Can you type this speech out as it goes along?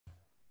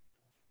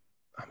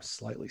I'm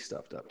slightly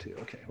stuffed up too.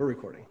 Okay, we're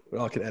recording. We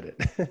all can edit.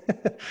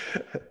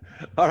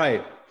 All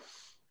right.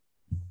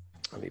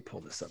 Let me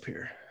pull this up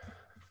here.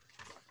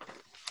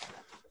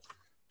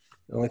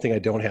 The only thing I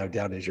don't have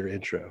down is your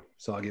intro,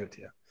 so I'll give it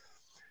to you.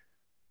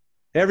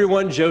 Hey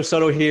everyone, Joe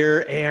Soto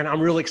here, and I'm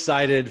really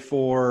excited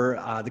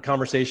for the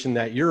conversation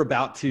that you're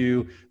about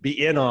to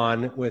be in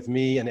on with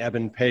me and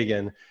Eben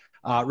Pagan.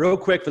 Real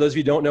quick, for those of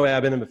you who don't know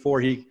Eben, and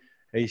before he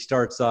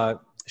starts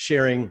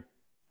sharing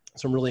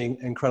some really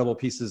incredible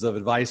pieces of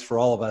advice for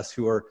all of us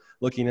who are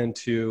looking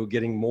into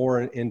getting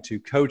more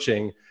into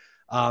coaching.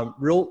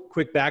 Real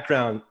quick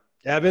background,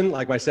 Eben,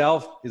 like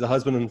myself, he's a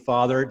husband and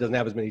father, doesn't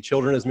have as many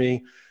children as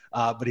me.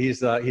 But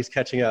he's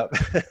catching up.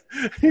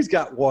 He's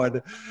got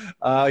one.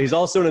 He's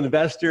also an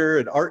investor,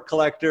 an art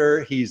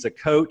collector. He's a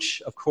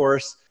coach, of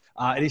course.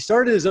 And he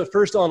started his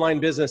first online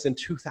business in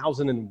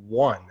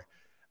 2001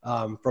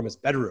 from his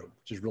bedroom,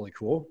 which is really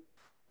cool,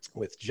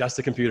 with just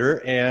a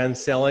computer and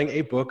selling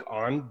a book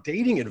on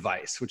dating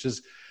advice, which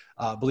is,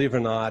 believe it or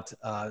not,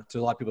 to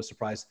a lot of people's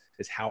surprise,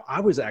 is how I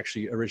was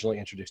actually originally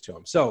introduced to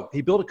him. So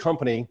he built a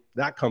company,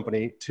 that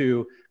company,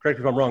 to, correct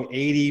me if I'm wrong,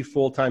 80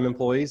 full-time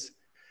employees.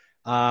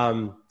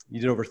 You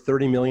did over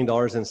 $30 million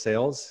in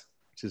sales,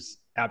 which is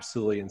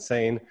absolutely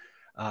insane.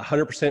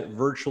 100%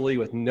 virtually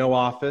with no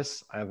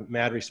office. I have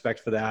mad respect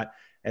for that.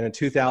 And in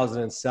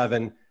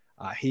 2007,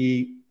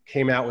 he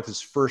came out with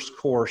his first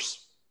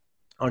course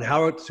on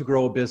how to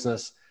grow a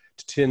business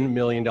to $10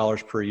 million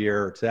per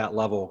year to that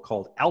level,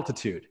 called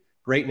Altitude.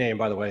 Great name,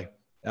 by the way,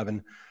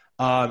 Evan.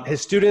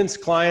 His students,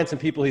 clients,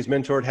 and people he's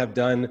mentored have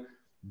done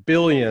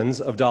billions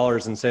of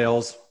dollars in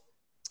sales.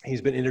 He's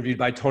been interviewed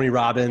by Tony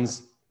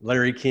Robbins,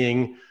 Larry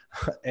King,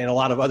 and a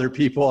lot of other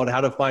people on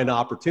how to find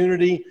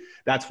opportunity.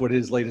 That's what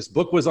his latest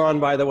book was on,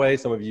 by the way.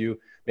 Some of you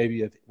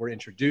maybe were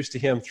introduced to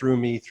him through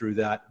me, through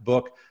that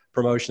book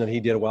promotion that he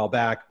did a while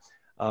back.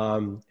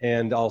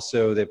 And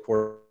also the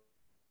core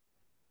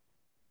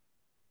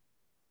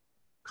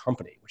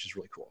company, which is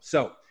really cool.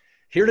 So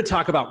here to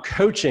talk about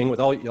coaching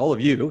with all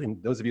of you,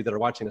 and those of you that are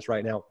watching this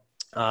right now,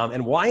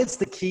 and why it's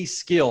the key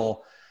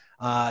skill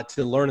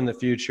to learn in the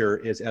future,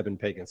 is Eben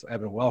Pagan. So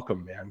Eben,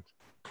 welcome, man.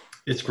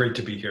 It's great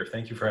to be here.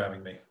 Thank you for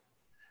having me.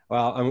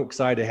 Well, I'm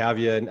excited to have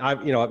you. And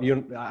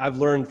I've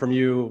learned from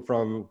you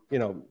from,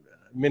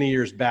 many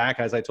years back.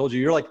 As I told you,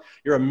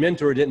 you're a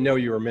mentor, didn't know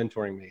you were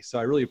mentoring me. So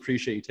I really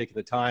appreciate you taking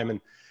the time. And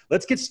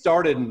let's get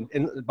started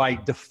by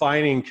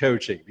defining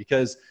coaching,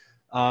 because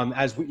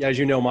as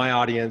you know, my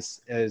audience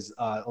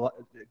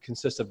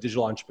consists of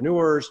digital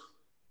entrepreneurs,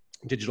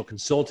 digital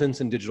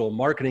consultants, and digital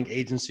marketing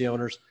agency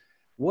owners.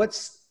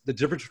 What's the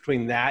difference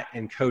between that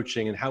and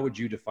coaching, and how would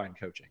you define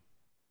coaching?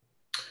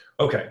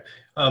 Okay.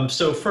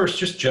 So first,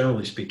 just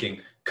generally speaking,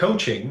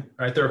 coaching,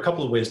 right? There are a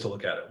couple of ways to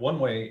look at it. One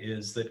way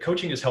is that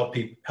coaching is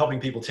helping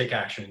people take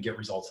action and get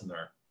results in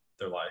their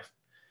life.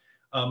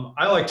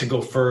 I like to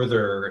go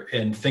further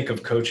and think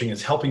of coaching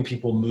as helping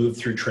people move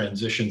through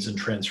transitions and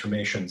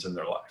transformations in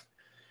their life.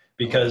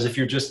 Because if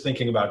you're just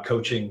thinking about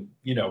coaching,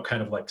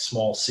 kind of like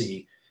small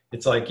c,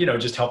 it's like,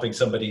 just helping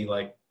somebody,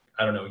 like,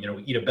 I don't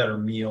know, eat a better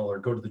meal or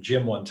go to the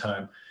gym one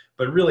time,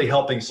 but really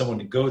helping someone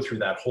to go through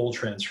that whole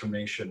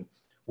transformation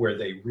where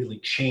they really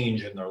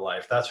change in their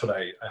life. That's how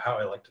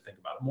I like to think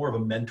about it. More of a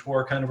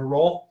mentor kind of a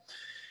role.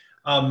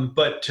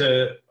 But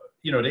to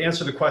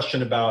answer the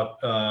question about,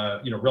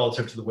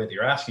 relative to the way that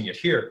you're asking it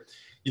here,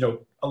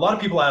 a lot of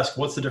people ask,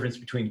 what's the difference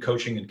between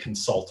coaching and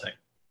consulting?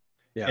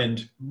 Yeah.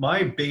 And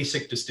my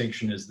basic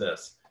distinction is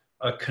this: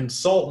 a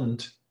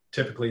consultant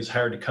typically is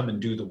hired to come and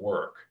do the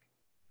work,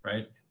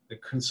 right? The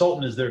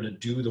consultant is there to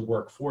do the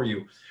work for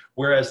you,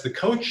 whereas the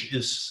coach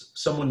is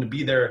someone to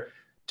be there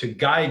to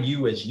guide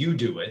you as you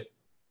do it,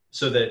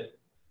 so that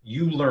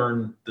you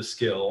learn the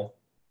skill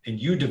and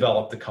you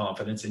develop the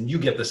confidence and you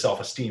get the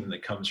self-esteem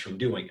that comes from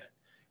doing it,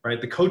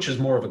 right? The coach is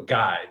more of a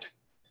guide.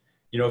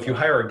 If you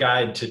hire a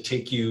guide to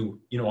take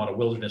you, on a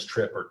wilderness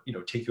trip, or,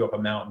 take you up a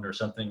mountain or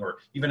something, or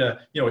even a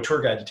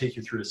tour guide to take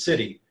you through a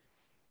city,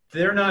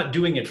 they're not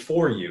doing it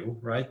for you,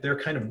 right? They're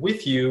kind of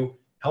with you,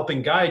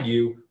 helping guide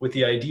you with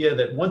the idea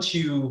that once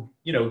you,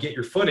 get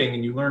your footing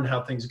and you learn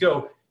how things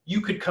go,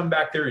 you could come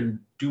back there and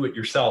do it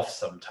yourself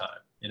sometime,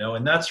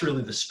 and that's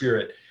really the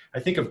spirit. I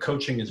think of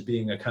coaching as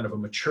being a kind of a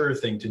mature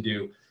thing to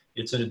do.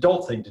 It's an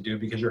adult thing to do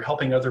because you're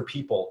helping other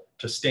people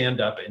to stand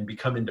up and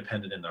become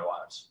independent in their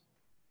lives.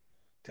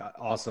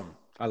 Awesome.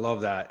 I love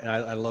that. And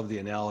I love the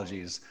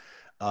analogies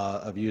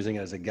of using it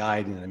as a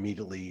guide, and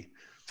immediately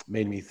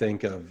made me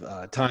think of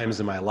times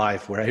in my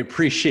life where I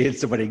appreciated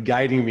somebody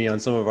guiding me on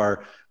some of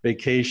our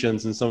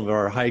vacations and some of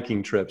our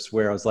hiking trips,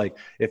 where I was like,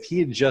 if he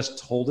had just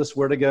told us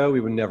where to go,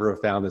 we would never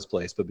have found this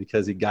place. But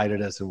because he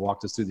guided us and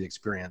walked us through the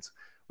experience,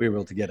 we were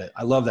able to get it.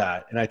 I love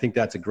that. And I think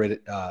that's a great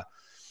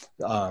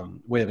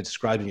way of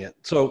describing it.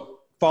 So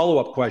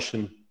follow-up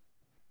question.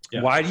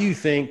 Yeah. Why do you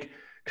think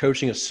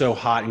coaching is so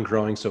hot and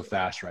growing so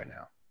fast right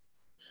now?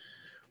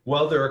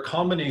 Well, there are a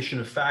combination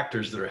of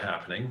factors that are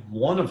happening.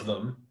 One of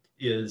them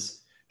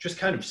is just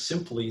kind of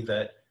simply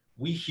that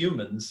we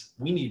humans,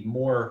 we need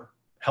more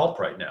help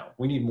right now.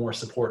 We need more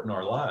support in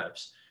our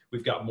lives.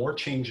 We've got more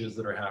changes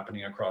that are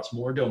happening across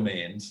more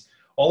domains.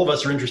 All of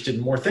us are interested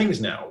in more things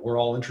now. We're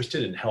all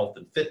interested in health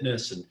and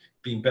fitness and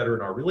being better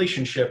in our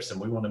relationships, and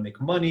we want to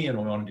make money, and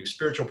we want to do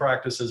spiritual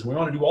practices, and we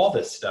want to do all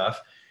this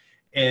stuff.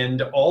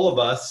 And all of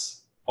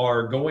us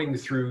are going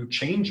through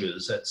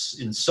changes that's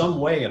in some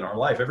way in our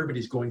life.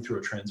 Everybody's going through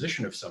a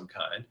transition of some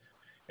kind.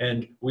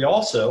 And we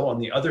also, on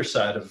the other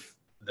side of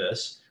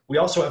this, we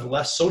also have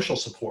less social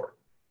support.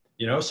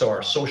 So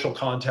our social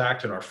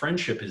contact and our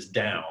friendship is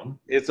down.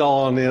 It's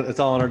all on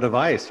our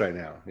device right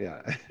now.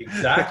 Yeah.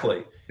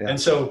 Exactly. Yeah. And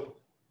so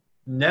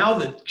now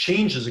that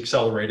change is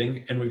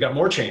accelerating and we've got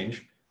more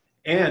change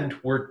and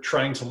we're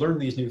trying to learn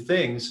these new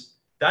things,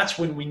 that's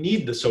when we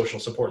need the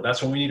social support.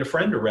 That's when we need a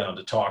friend around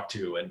to talk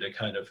to and to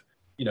kind of,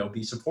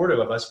 be supportive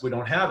of us if we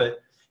don't have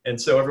it. And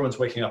so everyone's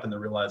waking up and they're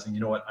realizing, you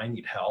know what, I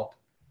need help.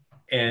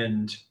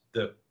 And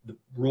the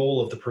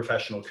role of the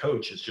professional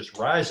coach is just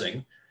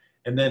rising.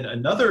 And then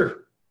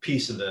another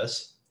piece of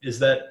this is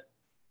that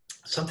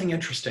something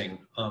interesting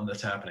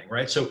that's happening,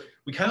 right? So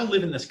we kind of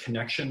live in this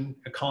connection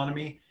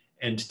economy,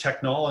 and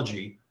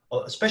technology,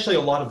 especially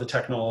a lot of the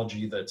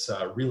technology that's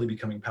really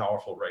becoming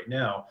powerful right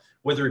now,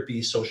 whether it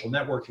be social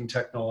networking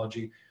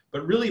technology,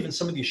 but really even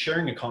some of these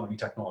sharing economy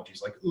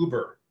technologies like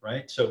Uber,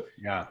 right? So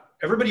yeah,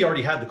 everybody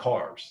already had the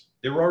cars.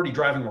 They were already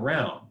driving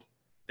around.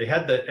 They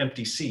had the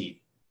empty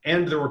seat,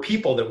 and there were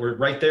people that were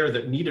right there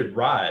that needed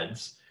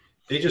rides.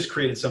 They just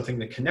created something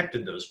that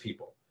connected those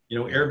people.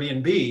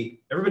 Airbnb,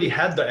 everybody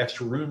had the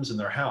extra rooms in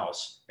their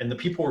house, and the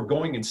people were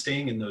going and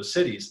staying in those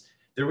cities.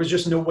 There was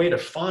just no way to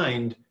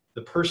find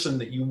the person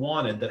that you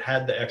wanted that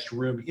had the extra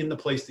room in the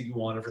place that you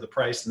wanted for the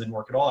price and then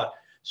work it all out.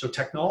 So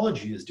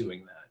technology is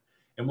doing that.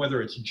 And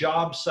whether it's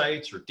job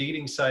sites or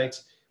dating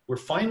sites, we're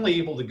finally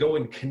able to go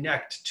and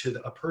connect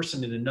to a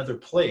person in another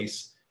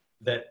place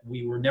that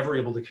we were never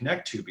able to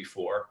connect to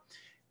before.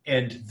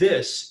 And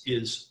this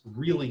is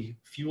really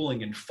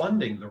fueling and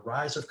funding the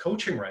rise of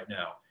coaching right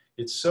now.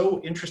 It's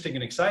so interesting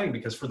and exciting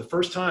because for the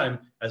first time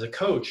as a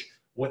coach,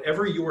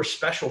 whatever your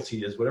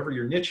specialty is, whatever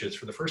your niche is,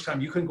 for the first time,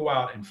 you can go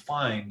out and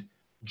find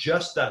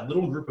just that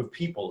little group of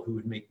people who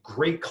would make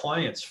great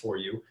clients for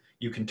you.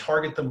 You can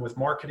target them with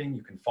marketing,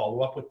 you can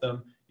follow up with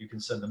them, you can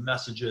send them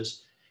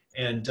messages.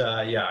 And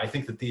I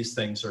think that these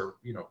things are,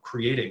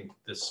 creating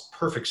this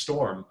perfect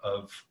storm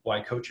of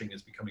why coaching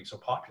is becoming so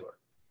popular.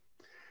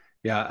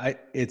 Yeah,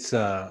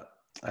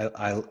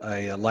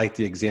 I like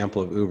the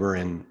example of Uber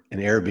and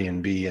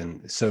Airbnb,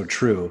 and so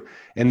true.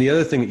 And the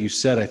other thing that you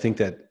said, I think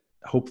that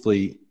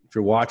hopefully if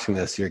you're watching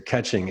this, you're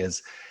catching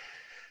is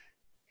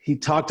he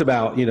talked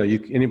about,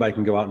 anybody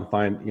can go out and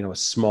find, a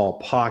small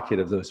pocket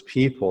of those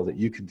people that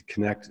you could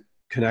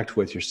connect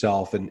with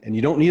yourself. And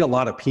you don't need a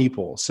lot of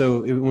people.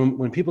 So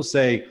when people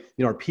say,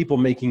 are people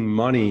making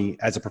money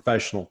as a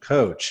professional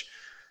coach?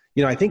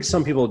 I think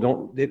some people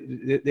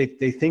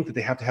they think that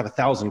they have to have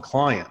 1,000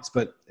 clients,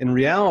 but in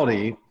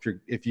reality,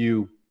 if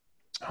you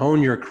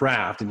hone your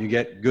craft and you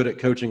get good at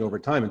coaching over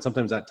time, and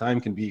sometimes that time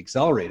can be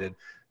accelerated,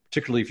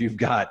 particularly if you've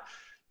got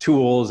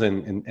tools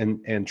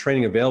and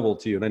training available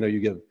to you. And I know you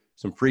give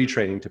some free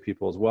training to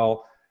people as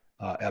well,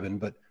 Eben,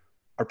 but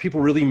are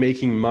people really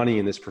making money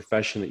in this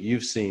profession that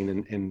you've seen,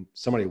 and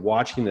somebody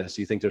watching this,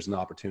 do you think there's an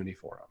opportunity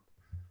for them?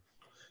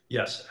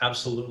 Yes,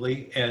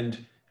 absolutely.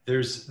 And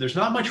there's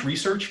not much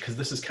research because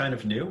this is kind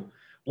of new.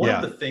 One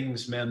of the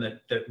things, man,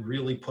 that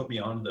really put me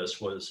on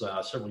this was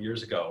several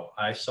years ago,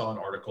 I saw an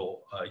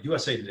article, a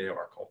USA Today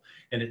article,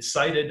 and it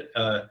cited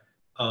a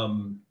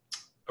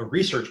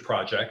research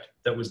project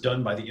that was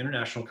done by the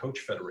International Coach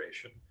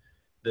Federation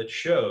that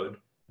showed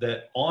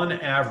that on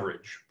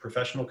average,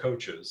 professional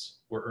coaches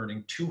were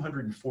earning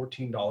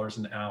 $214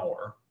 an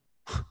hour.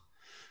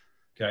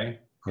 Okay.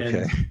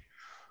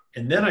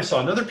 And then I saw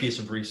another piece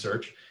of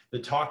research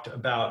that talked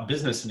about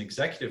business and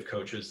executive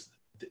coaches,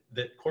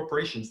 that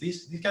corporations,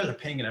 these guys are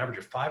paying an average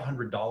of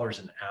 $500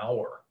 an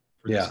hour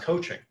for this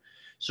coaching.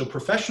 So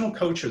professional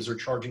coaches are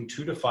charging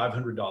 $200 to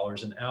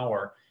 $500 an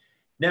hour.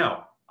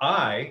 Now,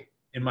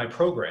 in my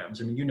programs,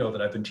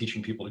 that I've been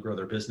teaching people to grow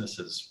their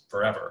businesses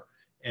forever.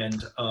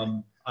 And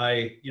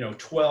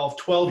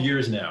 12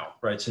 years now,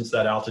 right, since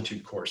that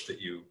altitude course that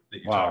you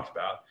talked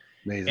about.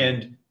 Amazing.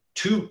 And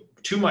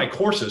to my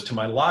courses, to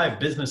my live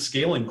business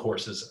scaling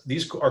courses,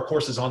 these are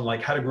courses on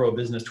like how to grow a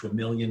business to 1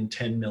 million,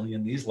 10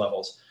 million, these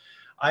levels.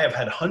 I have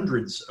had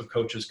hundreds of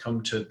coaches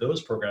come to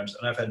those programs,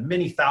 and I've had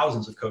many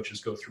thousands of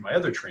coaches go through my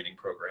other training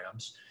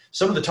programs.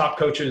 Some of the top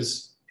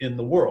coaches in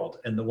the world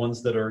and the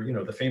ones that are,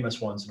 the famous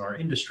ones in our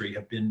industry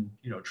have been,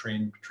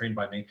 trained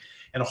by me.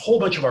 And a whole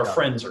bunch of our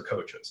friends are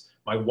coaches.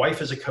 My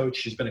wife is a coach.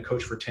 She's been a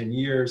coach for 10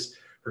 years.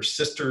 Her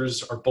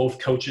sisters are both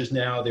coaches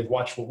now. They've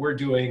watched what we're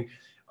doing.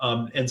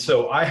 And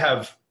so I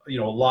have, a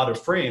lot of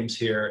frames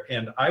here.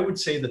 And I would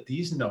say that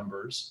these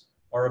numbers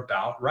are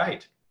about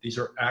right. These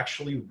are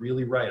actually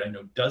really right. I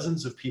know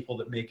dozens of people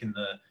that make in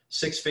the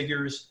 6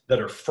 figures that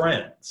are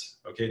friends.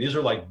 Okay. These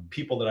are like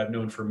people that I've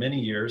known for many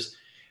years.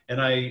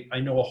 And I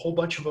know a whole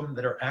bunch of them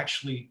that are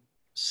actually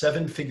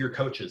 7-figure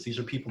coaches. These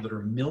are people that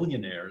are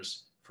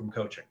millionaires from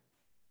coaching.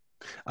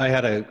 I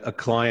had a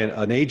client,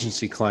 an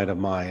agency client of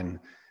mine,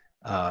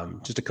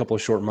 just a couple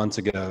of short months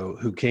ago,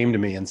 who came to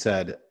me and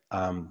said,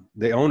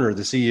 the owner,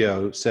 the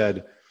CEO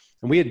said,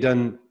 and we had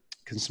done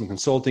some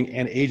consulting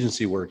and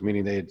agency work,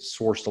 meaning they had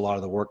sourced a lot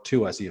of the work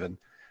to us even,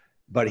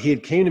 but he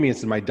had came to me and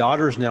said, my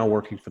daughter's now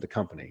working for the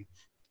company,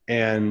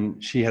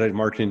 and she had a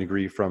marketing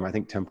degree from, I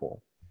think,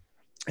 Temple.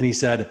 And he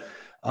said,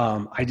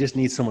 I just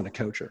need someone to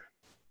coach her.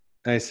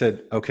 And I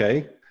said,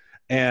 okay.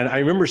 And I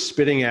remember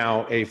spitting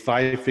out a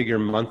 5-figure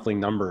monthly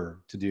number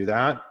to do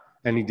that.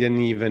 And he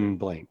didn't even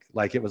blink.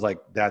 Like, it was like,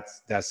 that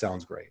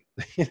sounds great.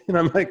 And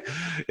I'm like,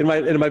 in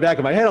my back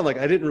of my head, I'm like,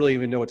 I didn't really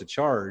even know what to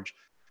charge,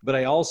 but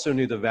I also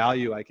knew the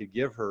value I could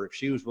give her if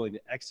she was willing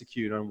to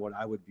execute on what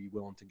I would be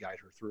willing to guide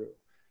her through.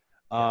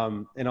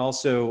 And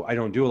also, I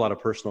don't do a lot of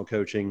personal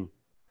coaching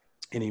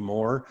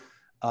anymore.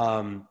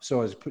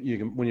 So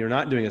when you're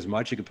not doing as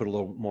much, you can put a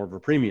little more of a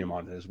premium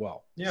on it as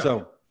well. Yeah.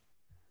 So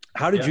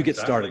how did you get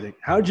started?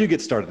 How did you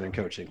get started in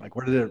coaching? Like,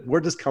 where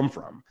did this come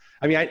from?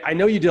 I mean, I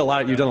know you did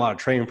you've done a lot of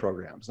training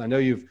programs. I know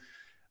you've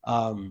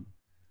taught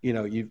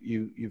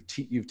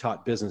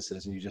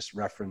businesses, and you just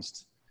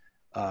referenced,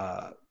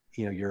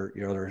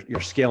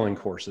 your scaling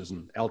courses,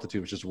 and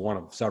Altitude was just one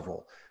of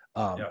several.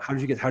 How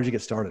did you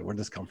get started? Where did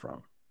this come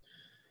from?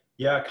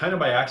 Yeah, kind of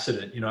by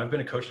accident. I've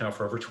been a coach now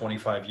for over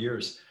 25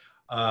 years.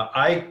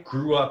 I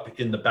grew up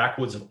in the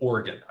backwoods of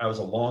Oregon. I was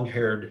a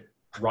long-haired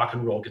rock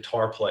and roll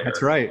guitar player.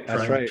 That's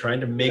right. Trying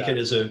to make it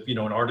as an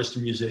artist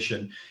and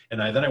musician. And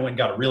then I went and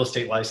got a real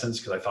estate license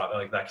because I thought,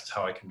 like, that's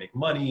how I can make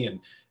money. And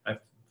I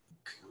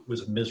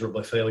was a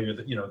miserable failure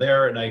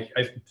there. And I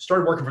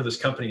started working for this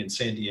company in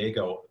San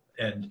Diego,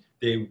 and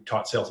they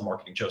taught sales and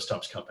marketing, Joe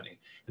Stump's company.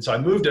 And so I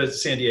moved to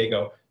San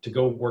Diego to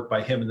go work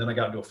by him. And then I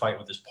got into a fight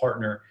with his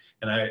partner.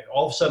 And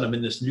all of a sudden I'm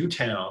in this new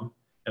town,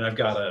 and I've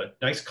got a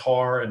nice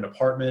car and an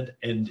apartment.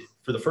 And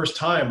for the first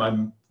time,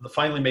 I'm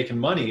finally making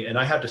money, and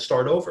I had to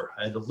start over.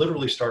 I had to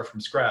literally start from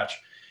scratch.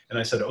 And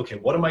I said, okay,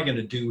 what am I going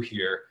to do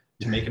here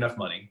to make enough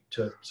money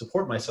to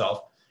support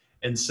myself?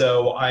 And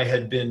so I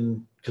had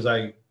been, because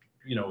I,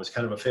 was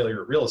kind of a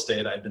failure at real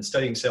estate. I had been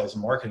studying sales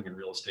and marketing in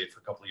real estate for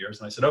a couple of years.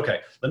 And I said, okay,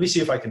 let me see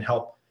if I can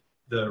help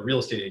the real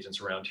estate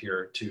agents around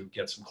here to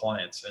get some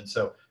clients. And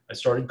so I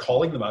started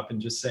calling them up and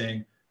just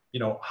saying,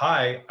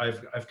 hi,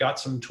 I've got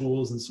some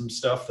tools and some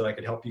stuff that I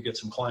could help you get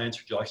some clients.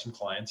 Would you like some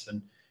clients?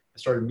 And I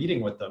started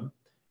meeting with them,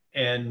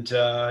 and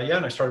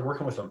and I started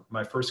working with them.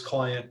 My first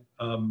client,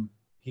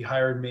 he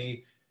hired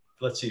me.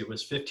 Let's see, it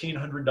was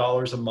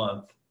 $1,500 a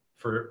month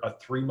for a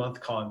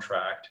 3-month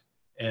contract,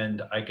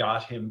 and I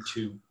got him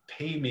to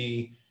pay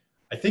me.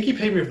 I think he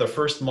paid me for the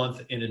first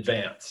month in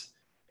advance,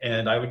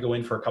 and I would go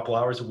in for a couple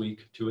hours a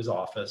week to his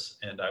office,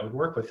 and I would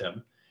work with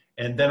him.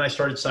 And then I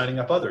started signing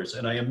up others,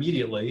 and I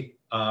immediately,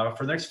 for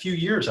the next few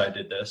years I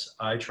did this,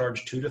 I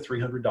charged $200 to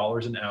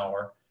 $300 an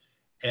hour,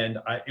 and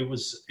it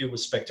was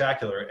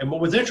spectacular. And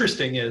what was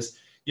interesting is,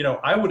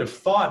 I would have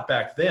thought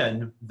back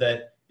then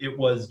that it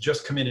was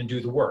just come in and do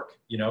the work,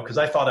 because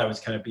I thought I was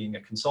kind of being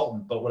a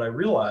consultant. But what I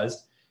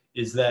realized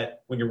is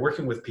that when you're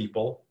working with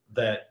people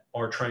that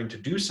are trying to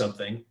do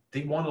something,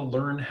 they want to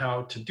learn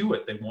how to do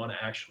it. They want to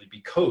actually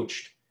be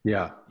coached.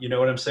 Yeah. You know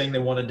what I'm saying? They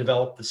want to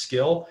develop the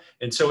skill.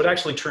 And so it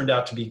actually turned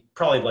out to be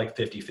probably like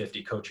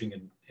 50-50 coaching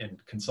and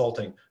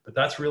consulting, but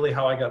that's really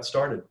how I got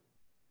started.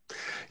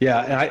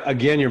 Yeah. And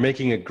again, you're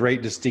making a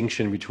great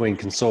distinction between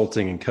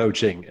consulting and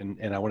coaching.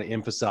 And I want to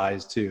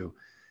emphasize to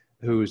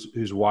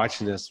who's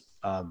watching this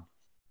on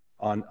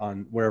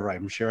wherever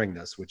I'm sharing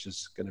this, which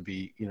is going to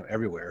be,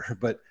 everywhere.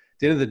 But at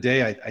the end of the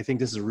day, I think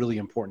this is a really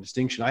important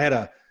distinction. I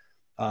had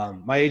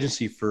my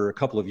agency for a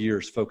couple of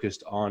years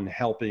focused on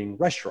helping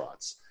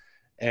restaurants.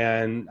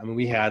 And I mean,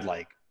 we had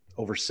like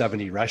over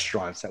 70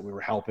 restaurants that we were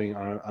helping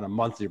on a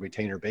monthly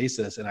retainer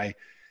basis. And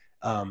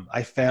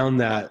I found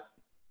that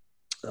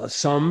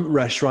some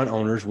restaurant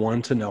owners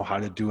wanted to know how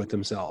to do it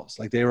themselves.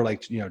 Like they were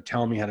like,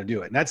 telling me how to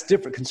do it. And that's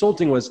different.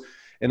 Consulting was,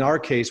 in our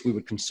case, we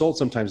would consult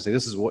sometimes and say,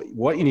 this is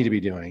what you need to be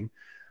doing.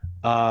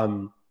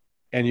 And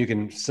you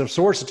can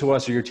source it to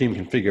us, or your team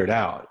can figure it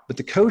out. But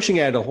the coaching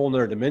added a whole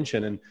nother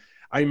dimension. And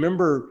I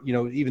remember,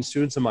 even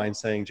students of mine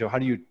saying, Joe, how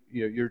do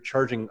you're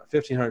charging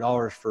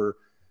 $1,500 for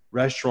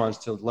restaurants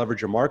to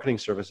leverage your marketing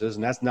services,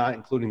 and that's not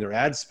including their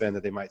ad spend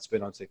that they might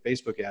spend on, say,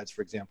 Facebook ads,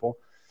 for example.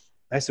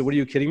 I said, what are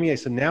you kidding me? I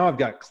said, now I've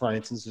got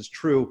clients, and this is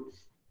true,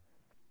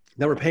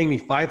 that were paying me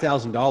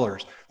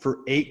 $5,000 for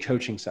 8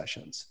 coaching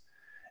sessions.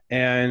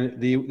 And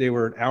they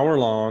were an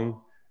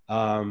hour-long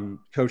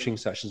coaching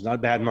sessions,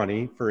 not bad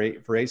money for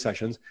eight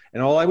sessions.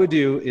 And all I would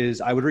do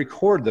is I would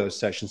record those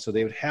sessions so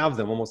they would have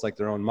them almost like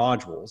their own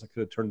modules. I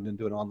could have turned it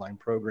into an online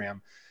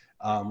program.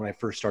 When I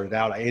first started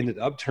out, I ended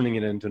up turning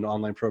it into an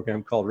online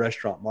program called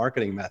Restaurant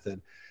Marketing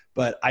Method.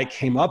 But I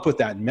came up with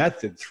that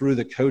method through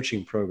the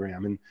coaching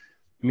program. And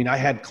I mean, I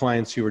had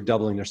clients who were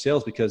doubling their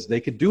sales because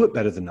they could do it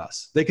better than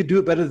us. They could do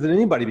it better than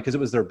anybody because it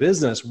was their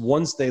business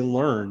once they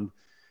learned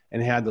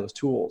and had those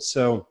tools.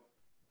 So,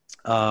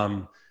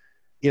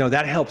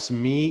 that helps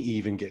me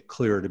even get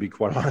clearer, to be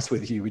quite honest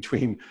with you,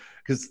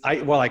 because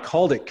while I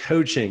called it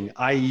coaching,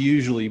 I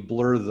usually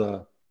blur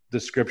the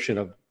description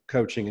of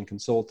coaching and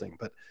consulting.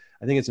 But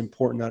I think it's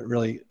important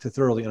to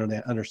thoroughly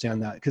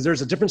understand that, because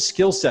there's a different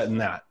skill set in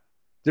that.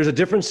 There's a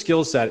different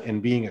skill set in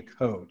being a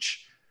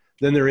coach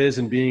than there is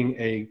in being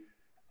a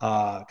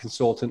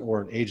consultant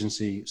or an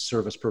agency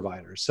service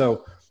provider.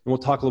 So we'll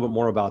talk a little bit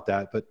more about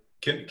that, but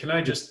can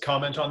I just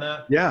comment on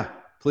that? Yeah,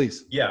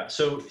 please. Yeah.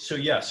 So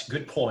yes,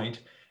 good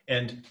point.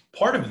 And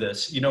part of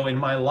this, in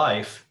my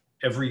life,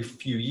 every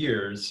few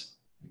years,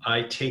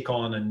 I take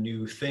on a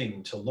new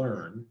thing to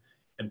learn.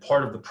 And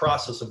part of the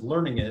process of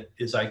learning it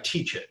is I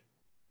teach it.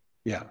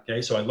 Yeah.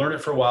 Okay. So I learn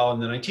it for a while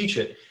and then I teach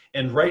it.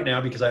 And right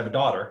now, because I have a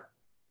daughter,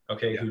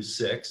 who's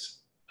 6,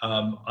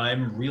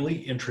 I'm really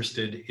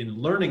interested in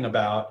learning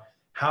about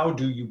how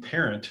do you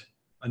parent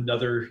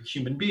another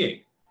human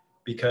being?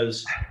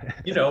 Because,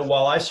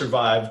 while I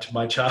survived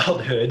my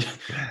childhood,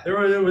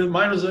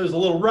 mine was a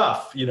little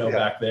rough,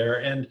 back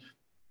there. And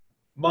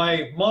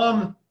my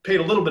mom paid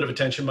a little bit of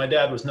attention. My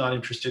dad was not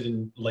interested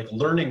in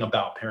learning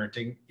about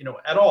parenting,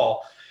 at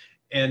all.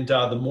 And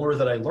the more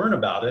that I learn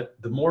about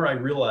it, the more I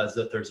realize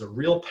that there's a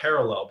real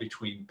parallel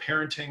between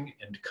parenting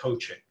and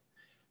coaching.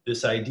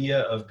 This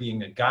idea of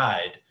being a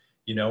guide,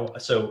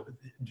 so,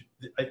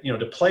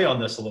 to play on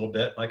this a little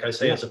bit, like I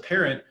say, as a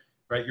parent,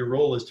 right, your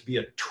role is to be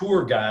a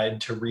tour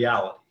guide to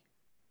reality.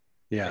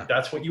 Yeah.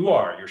 That's what you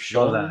are. You're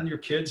showing your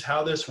kids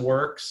how this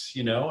works,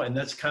 and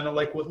that's kind of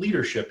like what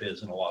leadership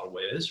is in a lot of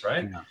ways,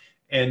 right? Yeah.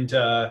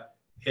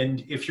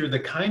 And if you're the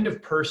kind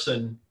of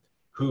person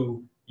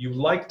who you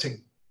like to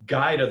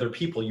guide other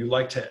people, you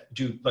like to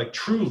do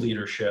true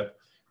leadership,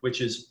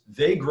 which is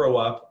they grow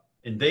up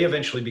and they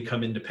eventually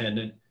become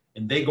independent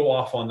and they go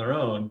off on their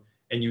own,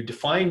 and you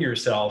define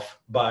yourself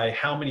by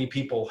how many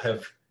people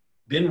have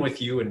been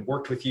with you and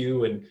worked with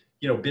you and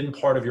been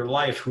part of your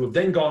life, who have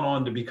then gone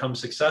on to become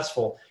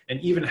successful, and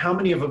even how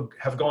many of them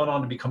have gone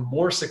on to become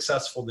more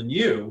successful than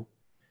you,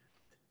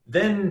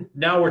 then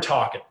now we're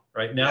talking,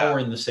 right? Now we're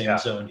in the same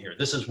zone here.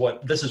 This is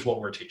what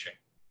we're teaching.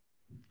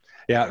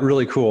 Yeah,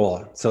 really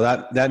cool. So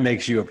that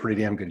makes you a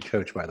pretty damn good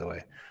coach, by the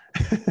way.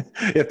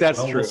 If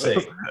that's true. We'll see.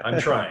 I'm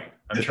trying.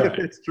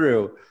 It's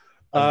true.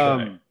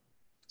 Okay.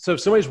 So if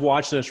somebody's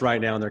watching this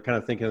right now and they're kind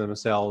of thinking to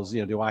themselves,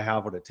 do I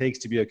have what it takes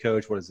to be a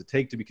coach? What does it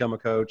take to become a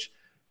coach?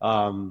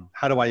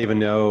 How do I even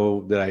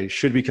know that I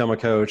should become a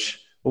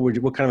coach?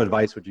 What kind of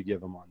advice would you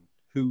give them on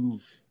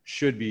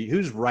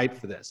who's right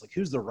for this?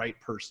 Who's the right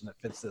person that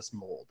fits this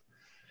mold?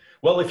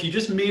 Well, if you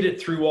just made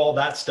it through all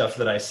that stuff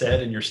that I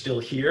said and you're still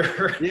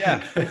here.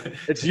 Yeah,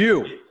 it's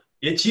you.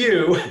 It's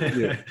you.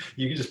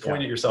 You can just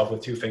point at yourself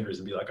with 2 fingers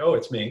and be like, oh,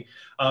 it's me.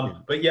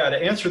 But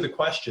to answer the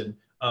question,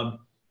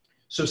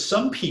 so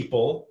some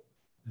people,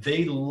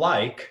 they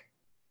like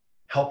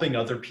helping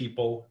other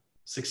people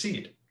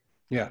succeed.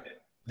 Yeah.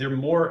 They're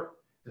more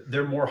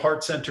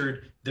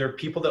heart-centered. They're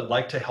people that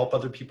like to help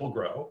other people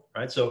grow,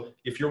 right? So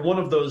if you're one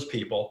of those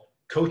people,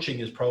 coaching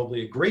is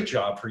probably a great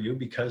job for you,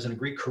 because in a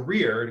great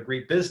career and a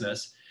great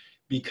business,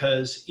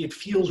 because it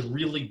feels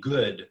really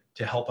good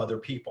to help other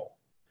people.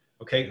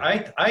 Okay.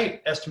 I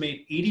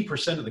estimate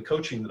 80% of the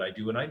coaching that I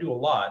do, and I do a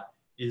lot,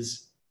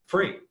 is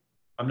free.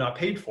 I'm not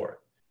paid for it.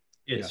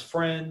 It's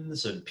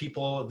friends and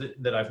people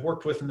that I've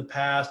worked with in the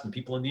past and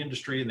people in the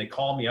industry, and they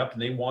call me up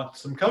and they want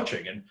some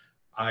coaching and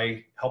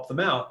I help them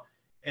out.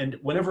 And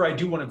whenever I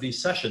do one of these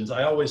sessions,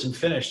 I always am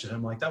finished and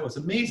I'm like, that was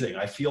amazing.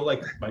 I feel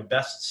like my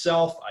best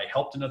self. I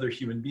helped another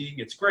human being.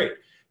 It's great.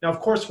 Now,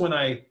 of course, when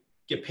I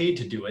get paid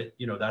to do it,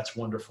 that's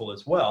wonderful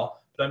as well.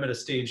 But I'm at a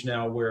stage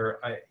now where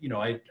I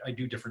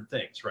do different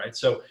things, right?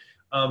 So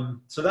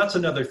that's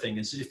another thing,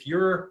 is if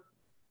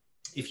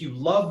you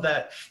love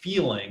that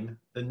feeling,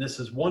 then this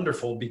is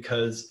wonderful,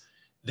 because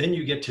then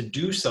you get to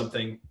do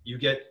something. You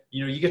get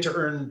to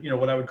earn,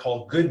 what I would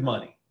call good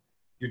money.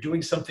 You're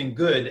doing something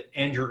good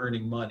and you're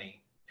earning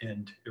money,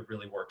 and it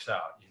really works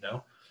out,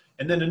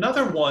 And then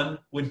another one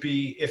would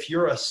be if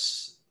you're a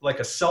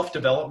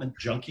self-development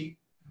junkie,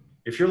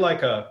 if you're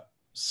like a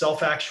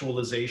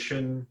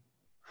self-actualization,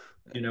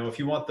 if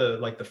you want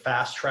the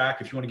fast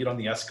track, if you want to get on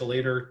the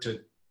escalator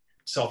to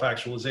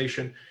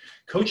self-actualization,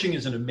 coaching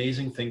is an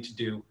amazing thing to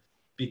do,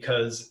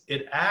 because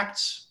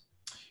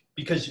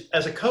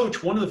as a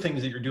coach, one of the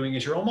things that you're doing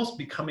is you're almost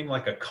becoming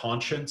like a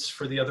conscience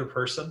for the other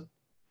person.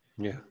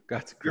 Yeah,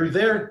 that's great. You're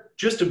there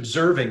just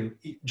observing,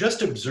 there's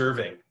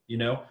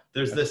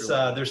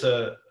there's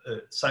a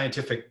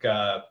scientific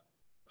kind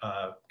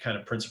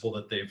of principle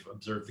that they've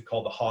observed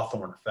called the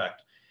Hawthorne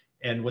effect.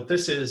 And what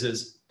this is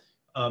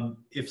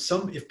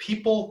if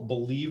people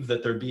believe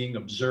that they're being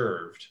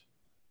observed,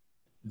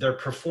 their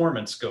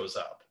performance goes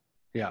up.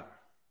 Yeah.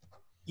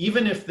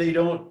 Even if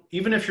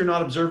you're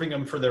not observing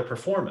them for their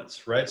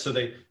performance, right? So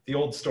the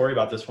old story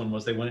about this one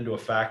was they went into a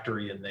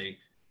factory and they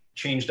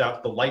changed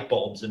out the light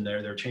bulbs in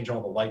there. They're changing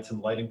all the lights and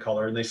lighting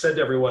color. And they said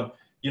to everyone,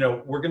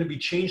 we're going to be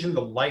changing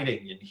the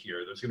lighting in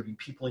here. There's going to be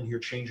people in here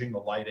changing the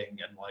lighting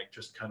and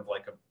just kind of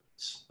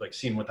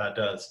seeing what that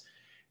does.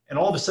 And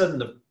all of a sudden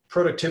the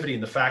productivity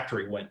in the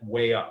factory went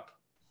way up.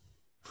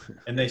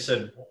 And they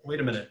said,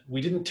 wait a minute,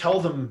 we didn't tell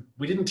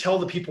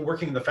the people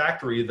working in the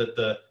factory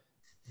that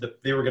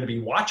they were going to be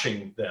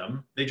watching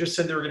them. They just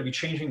said they were going to be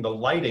changing the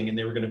lighting and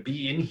they were going to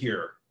be in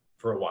here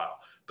for a while,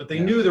 but they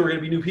knew there were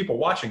going to be new people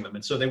watching them.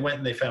 And so they went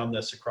and they found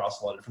this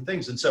across a lot of different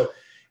things. And so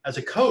as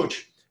a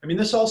coach, I mean,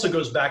 this also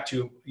goes back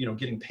to, you know,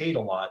 getting paid a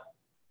lot.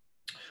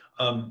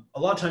 A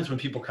lot of times when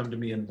people come to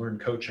me and learn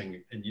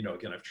coaching, and, you know,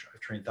 again, I've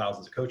trained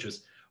thousands of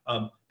coaches,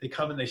 they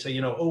come and they say,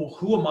 you know, oh,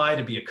 who am I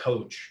to be a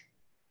coach?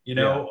 You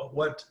know,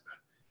 what,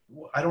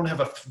 I don't have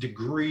a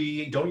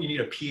degree. Don't you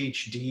need a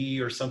PhD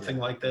or something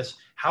like this?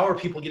 How are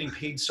people getting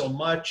paid so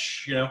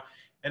much? You know?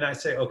 And I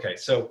say, okay,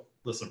 so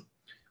listen,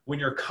 when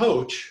you're a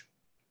coach,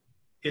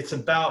 it's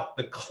about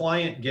the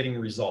client getting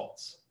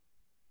results.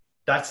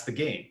 That's the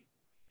game.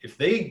 If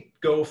they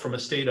go from a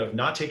state of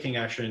not taking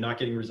action and not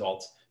getting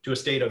results to a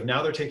state of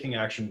now they're taking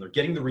action, they're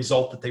getting the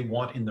result that they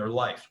want in their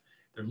life.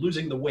 They're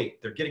losing the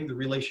weight, they're getting the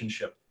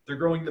relationship, they're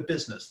growing the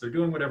business, they're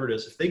doing whatever it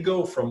is. If they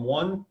go from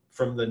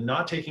the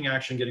not taking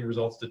action, getting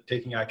results to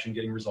taking action,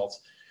 getting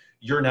results,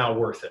 you're now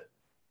worth it.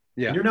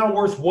 Yeah. And you're now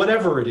worth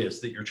whatever it is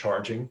that you're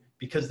charging,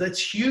 because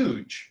that's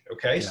huge.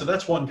 Okay. Yeah. So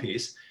that's one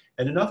piece.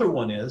 And another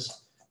one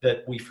is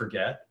that we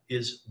forget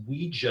is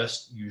we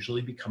just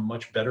usually become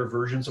much better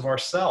versions of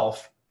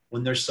ourselves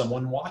when there's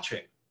someone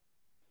watching.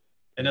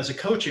 And as a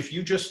coach, if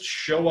you just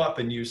show up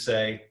and you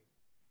say,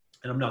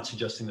 and I'm not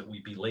suggesting that we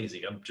be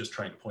lazy, I'm just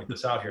trying to point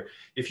this out here.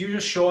 If you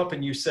just show up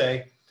and you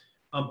say,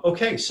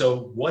 okay,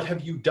 so what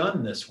have you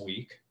done this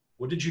week?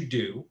 What did you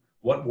do?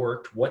 What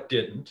worked? What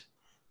didn't?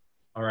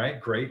 All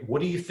right, great.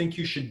 What do you think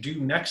you should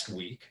do next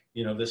week?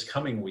 You know, this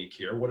coming week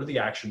here, what are the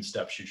action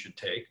steps you should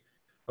take?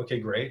 Okay,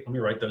 great. Let me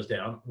write those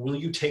down. Will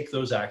you take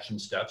those action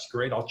steps?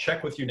 Great. I'll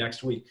check with you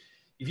next week.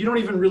 If you don't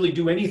even really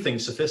do anything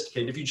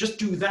sophisticated, if you just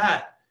do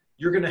that,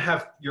 you're going to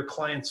have your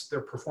clients,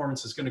 their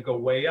performance is going to go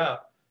way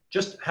up.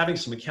 Just having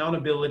some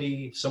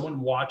accountability,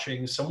 someone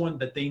watching, someone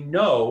that they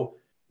know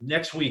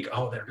next week,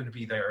 oh, they're going to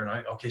be there.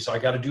 And okay, so I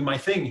got to do my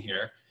thing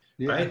here.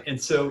 Yeah. Right.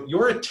 And so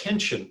your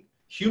attention,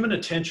 human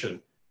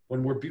attention,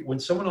 when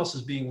someone else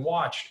is being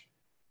watched,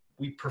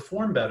 we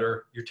perform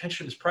better. Your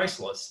attention is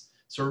priceless.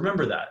 So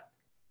remember that.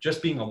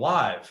 Just being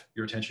alive,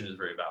 your attention is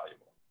very valuable.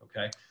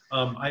 Okay.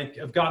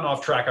 I've gotten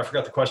off track. I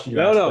forgot the question you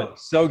asked. No,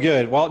 so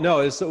good. Well,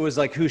 no, it was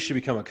like, who should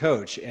become a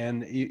coach?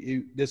 And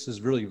this is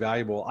really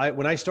valuable.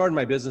 When I started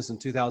my business in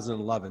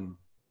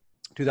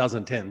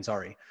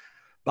 2010,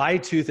 by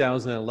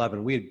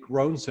 2011, we had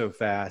grown so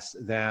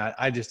fast that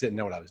I just didn't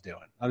know what I was doing.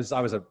 I was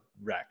a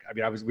wreck. I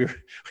mean, we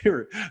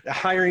were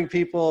hiring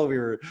people. We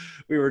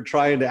were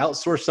trying to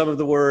outsource some of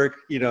the work,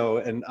 you know,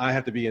 and I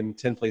have to be in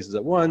 10 places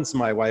at once.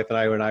 My wife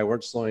and I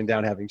weren't slowing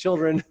down having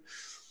children.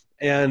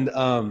 And,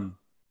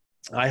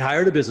 I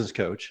hired a business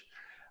coach.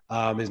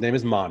 His name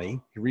is Monty.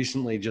 He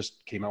recently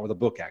just came out with a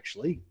book,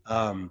 actually.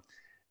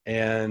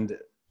 And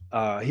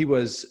he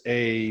was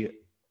a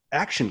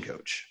action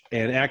coach.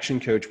 And Action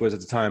Coach was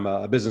at the time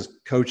a business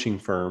coaching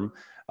firm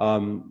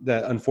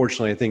that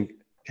unfortunately I think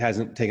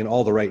hasn't taken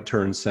all the right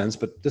turns since,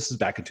 but this is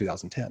back in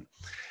 2010.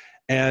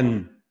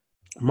 And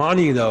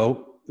Monty,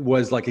 though,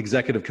 was like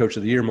executive coach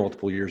of the year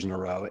multiple years in a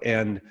row,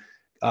 and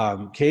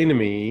came to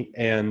me.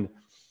 And,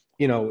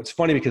 you know, it's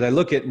funny because I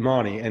look at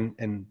Monty,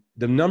 and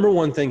the number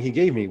one thing he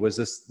gave me was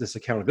this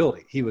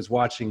accountability. He was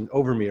watching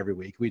over me every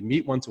week. We'd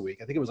meet once a week.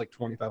 I think it was like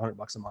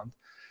 $2,500 a month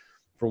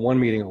for one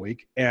meeting a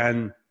week.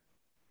 And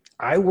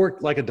I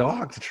worked like a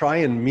dog to try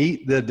and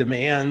meet the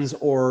demands,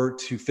 or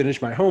to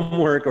finish my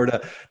homework, or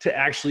to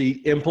actually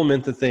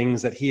implement the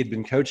things that he had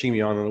been coaching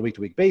me on a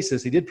week-to-week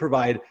basis. He did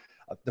provide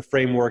the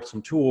framework,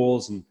 some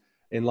tools,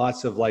 and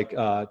lots of like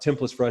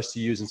templates for us to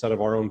use inside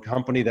of our own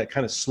company that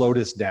kind of slowed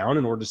us down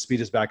in order to speed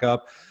us back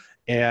up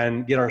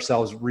and get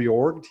ourselves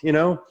reorged, you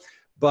know.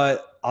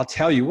 But I'll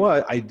tell you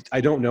what, I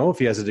don't know if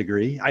he has a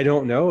degree. I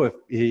don't know if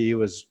he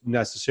was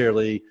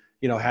necessarily,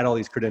 you know, had all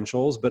these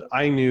credentials, but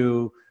I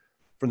knew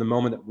from the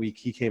moment that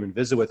he came and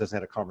visited with us and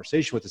had a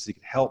conversation with us, he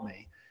could help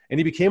me. And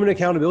he became an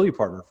accountability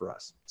partner for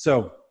us.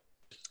 So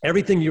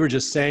everything you were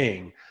just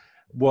saying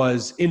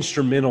was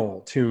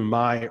instrumental to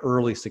my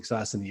early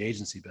success in the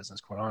agency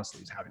business, quite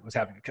honestly, was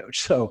having a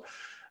coach. So,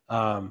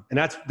 and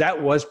that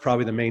was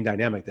probably the main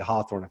dynamic, the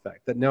Hawthorne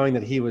effect, that knowing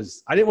that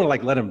I didn't want to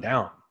like let him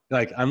down.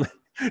 Like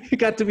it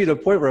got to be to a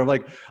point where I'm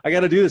like, I got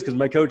to do this because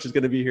my coach is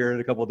going to be here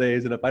in a couple of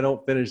days. And if I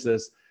don't finish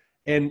this,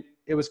 and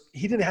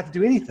he didn't have to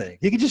do anything.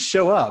 He could just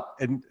show up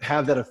and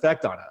have that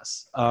effect on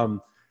us.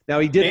 Now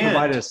he did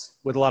provide us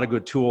with a lot of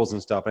good tools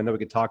and stuff. I know we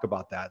could talk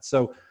about that.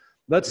 So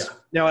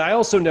now I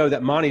also know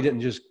that Monty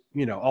didn't just,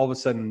 you know, all of a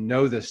sudden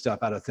know this stuff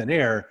out of thin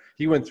air.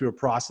 He went through a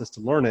process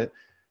to learn it.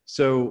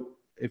 So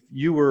if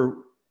you were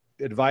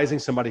advising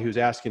somebody who's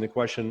asking the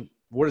question,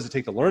 what does it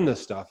take to learn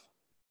this stuff,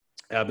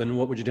 Eben,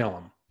 what would you tell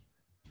them?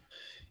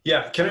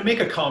 Yeah. Can I make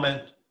a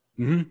comment?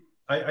 Mm-hmm.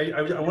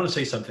 I want to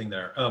say something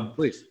there.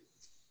 Please.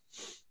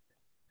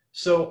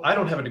 So I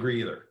don't have a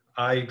degree either.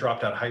 I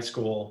dropped out of high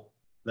school,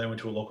 then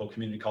went to a local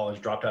community college,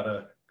 dropped out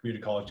of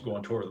community college to go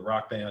on tour with a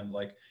rock band,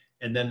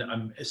 and then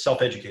I'm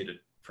self-educated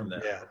from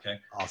there. Yeah, okay.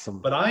 Awesome.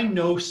 But I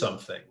know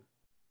something,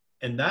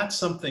 and that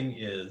something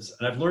is,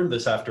 and I've learned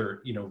this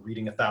after, you know,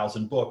 reading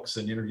 1,000 books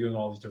and interviewing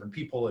all these different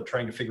people and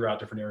trying to figure out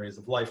different areas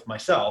of life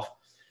myself.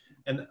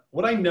 And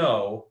what I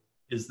know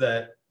is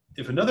that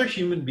if another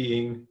human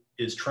being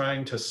is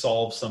trying to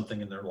solve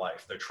something in their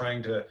life, they're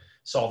trying to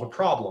solve a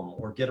problem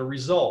or get a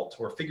result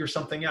or figure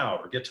something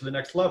out or get to the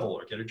next level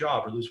or get a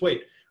job or lose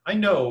weight, I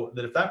know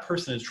that if that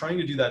person is trying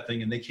to do that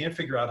thing and they can't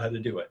figure out how to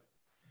do it,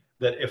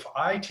 that if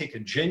I take a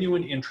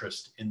genuine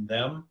interest in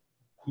them,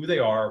 who they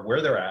are,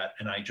 where they're at,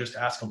 and I just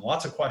ask them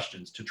lots of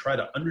questions to try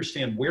to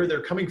understand where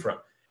they're coming from.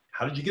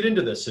 How did you get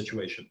into this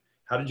situation?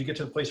 How did you get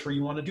to the place where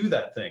you want to do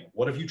that thing?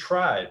 What have you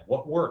tried?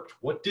 What worked?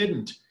 What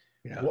didn't?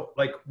 Yeah.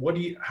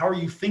 How are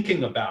you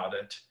thinking about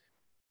it?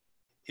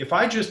 If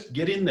I just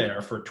get in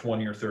there for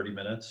 20 or 30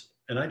 minutes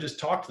and I just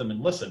talk to them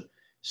and listen,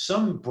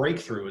 some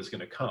breakthrough is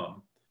going to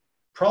come.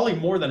 Probably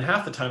more than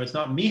half the time, it's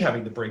not me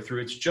having the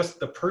breakthrough. It's just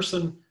the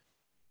person,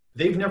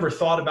 they've never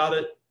thought about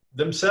it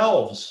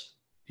themselves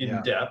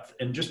in depth.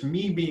 And just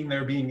me being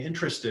there, being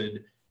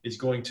interested is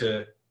going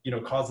to,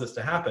 cause this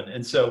to happen.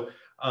 And so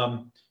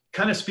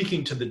kind of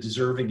speaking to the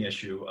deserving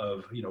issue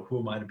of, who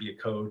am I to be a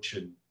coach?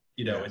 And,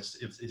 is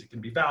it going to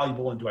be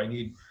valuable? And do I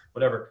need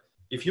whatever?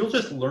 If you'll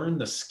just learn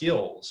the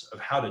skills of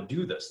how to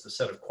do this, the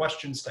set of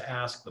questions to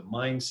ask, the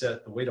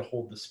mindset, the way to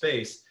hold the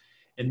space,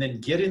 and then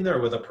get in there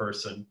with a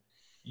person,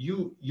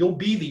 you'll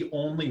be the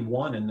only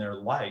one in their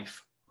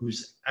life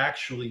who's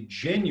actually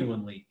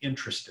genuinely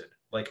interested,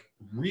 like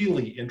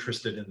really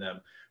interested in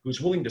them,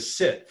 who's willing to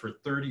sit for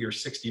 30 or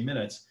 60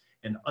 minutes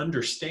and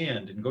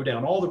understand and go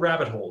down all the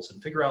rabbit holes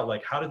and figure out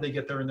like, how did they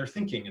get there in their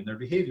thinking and their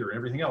behavior and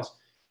everything else.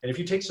 And if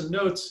you take some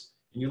notes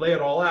and you lay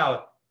it all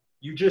out,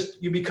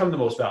 you become the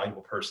most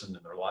valuable person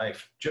in their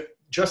life.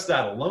 Just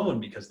that alone,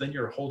 because then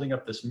you're holding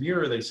up this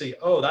mirror. They say,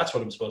 oh, that's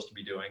what I'm supposed to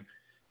be doing.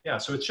 Yeah.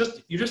 So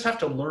you just have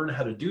to learn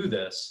how to do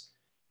this.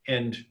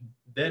 And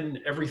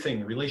then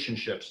everything,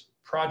 relationships,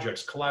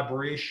 projects,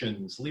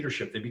 collaborations,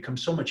 leadership, they become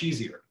so much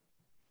easier.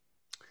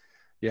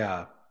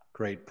 Yeah.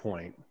 Great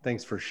point.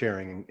 Thanks for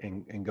sharing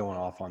and going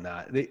off on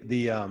that.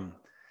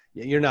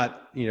 You're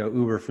not,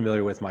 uber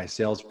familiar with my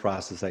sales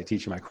process I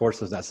teach in my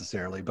courses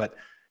necessarily, but,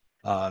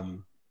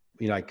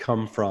 I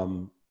come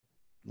from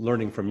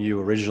learning from you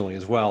originally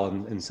as well,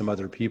 and some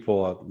other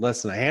people,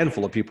 less than a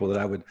handful of people that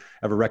I would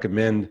ever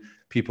recommend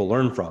people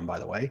learn from, by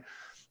the way.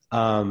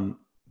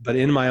 But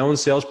in my own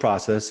sales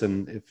process,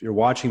 and if you're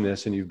watching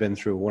this and you've been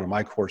through one of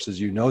my courses,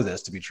 you know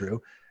this to be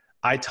true.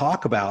 I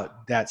talk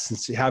about that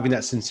having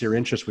that sincere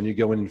interest when you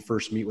go in and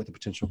first meet with a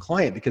potential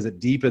client, because it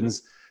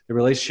deepens the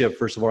relationship,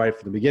 first of all, right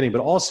from the beginning,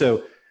 but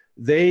also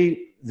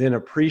they then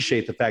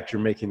appreciate the fact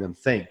you're making them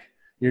think.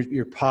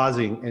 You're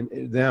pausing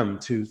them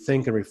to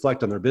think and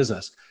reflect on their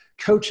business.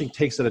 Coaching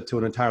takes it to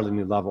an entirely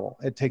new level.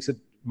 It takes it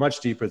much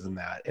deeper than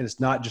that. And it's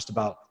not just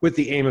about with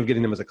the aim of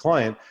getting them as a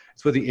client.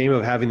 It's with the aim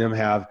of having them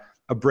have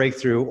a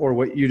breakthrough, or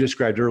what you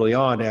described early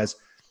on as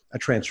a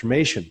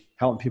transformation,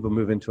 helping people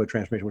move into a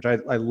transformation, which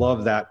I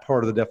love that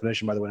part of the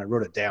definition, by the way, and I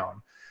wrote it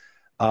down.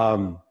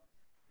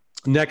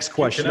 Next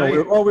question.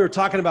 We were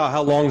talking about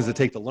how long does it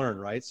take to learn,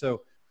 right?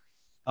 So,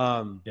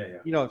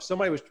 if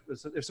somebody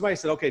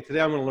said, okay,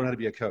 today I'm going to learn how to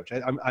be a coach.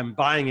 I'm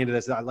buying into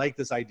this. I like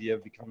this idea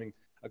of becoming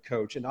a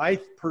coach. And I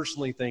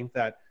personally think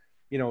that,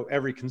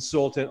 every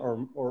consultant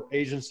or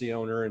agency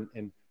owner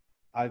and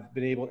I've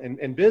been able,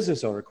 and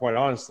business owner, quite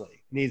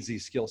honestly, needs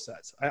these skill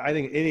sets. I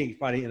think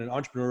anybody in an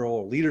entrepreneurial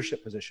or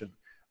leadership position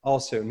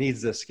also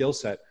needs this skill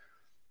set.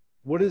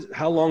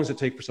 How long does it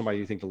take for somebody,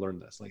 you think, to learn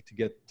this? Like to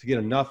get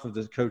enough of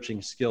the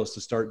coaching skills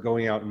to start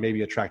going out and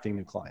maybe attracting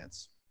new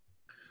clients?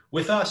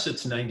 With us,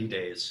 it's 90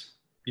 days.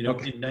 In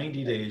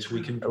 90 days,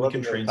 we can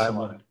train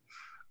someone.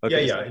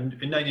 Okay.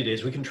 In 90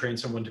 days, we can train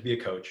someone to be a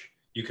coach.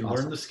 You can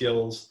learn the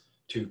skills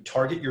to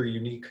target your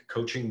unique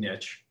coaching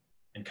niche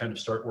and kind of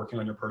start working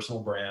on your personal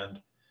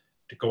brand,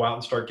 to go out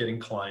and start getting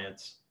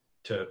clients,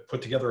 to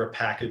put together a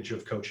package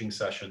of coaching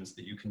sessions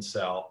that you can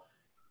sell,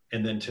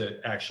 and then to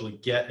actually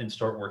get and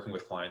start working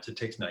with clients. It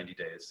takes 90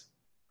 days.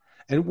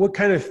 And what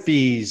kind of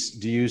fees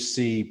do you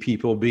see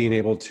people being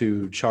able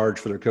to charge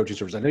for their coaching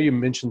service? I know you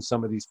mentioned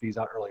some of these fees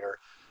out earlier,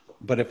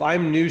 but if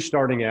I'm new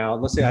starting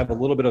out, let's say I have a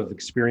little bit of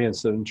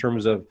experience in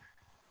terms of,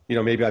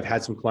 maybe I've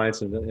had some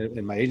clients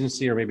in my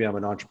agency, or maybe I'm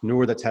an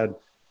entrepreneur that's had,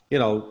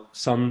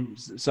 some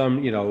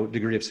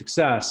degree of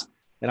success,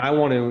 and I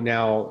want to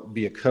now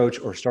be a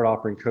coach or start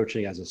offering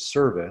coaching as a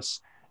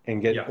service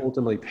and get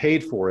ultimately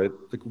paid for it.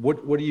 Like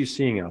what are you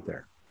seeing out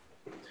there?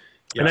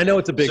 And I know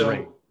it's a big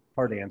range.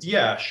 Hard to answer.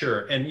 Yeah,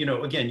 sure. And,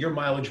 again, your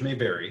mileage may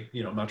vary.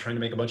 I'm not trying to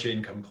make a bunch of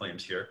income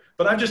claims here,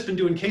 but I've just been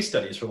doing case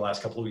studies for the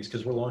last couple of weeks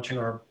because we're launching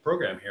our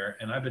program here.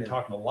 And I've been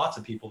talking to lots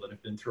of people that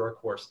have been through our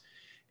course.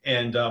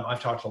 And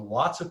I've talked to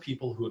lots of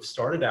people who have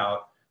started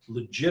out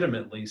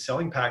legitimately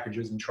selling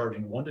packages and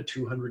charging $100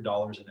 to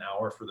 $200 an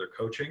hour for their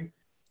coaching,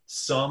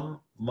 some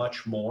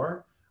much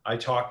more. I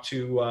talked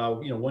to,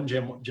 one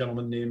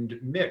gentleman named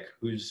Mick,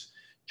 who's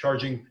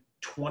charging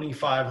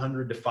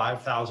 $2,500 to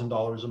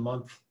 $5,000 a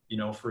month,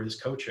 for his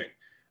coaching.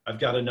 I've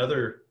got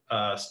another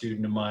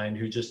student of mine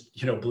who just,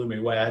 blew me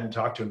away. I hadn't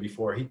talked to him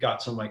before. He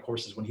got some of my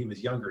courses when he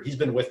was younger. He's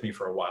been with me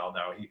for a while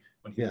now.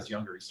 When he was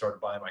younger, he started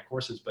buying my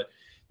courses, but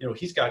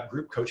he's got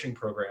group coaching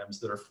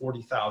programs that are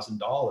 $40,000,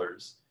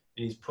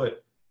 and he's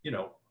put,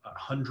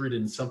 100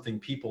 and something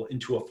people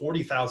into a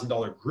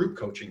 $40,000 group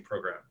coaching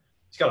program.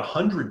 He's got a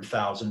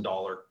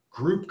 $100,000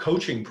 group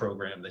coaching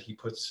program that he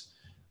puts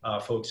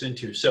folks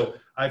into. So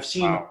I've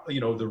seen,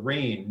 the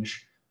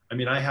range. I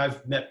mean,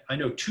 I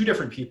know two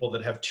different people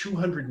that have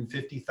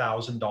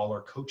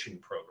 $250,000 coaching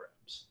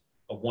programs,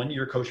 a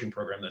one-year coaching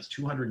program that's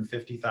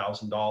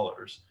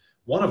 $250,000.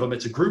 One of them,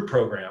 it's a group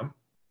program,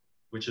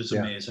 which is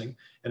amazing.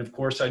 And of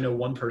course, I know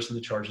one person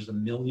that charges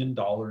 $1 million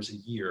a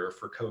year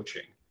for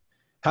coaching.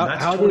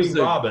 That's Tony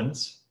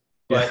Robbins,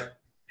 but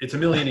it's $1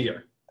 million a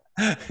year.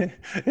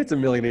 It's $1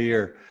 million a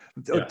year.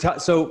 Yeah.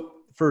 So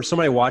for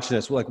somebody watching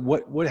this, like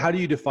how do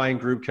you define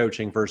group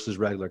coaching versus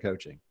regular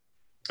coaching?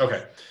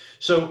 Okay.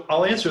 So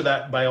I'll answer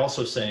that by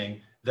also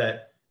saying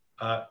that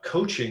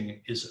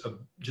coaching is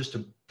just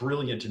a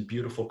brilliant and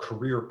beautiful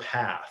career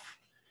path.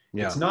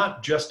 Yeah. It's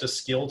not just a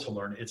skill to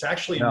learn. It's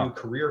actually a new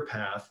career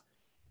path,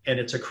 and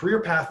it's a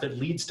career path that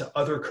leads to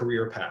other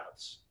career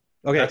paths.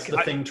 Okay. That's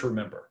the thing to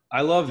remember.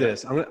 I love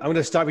this. I'm going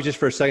to stop you just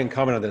for a second,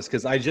 comment on this,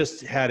 because I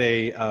just had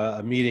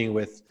a meeting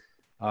with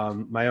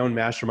my own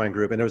mastermind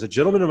group, and there was a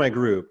gentleman in my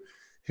group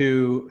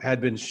who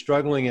had been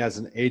struggling as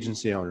an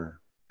agency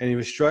owner, and he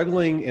was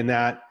struggling in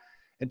that,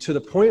 and to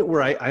the point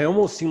where I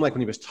almost seemed like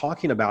when he was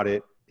talking about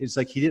it, it's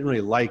like he didn't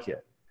really like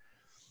it.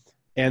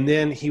 And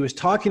then he was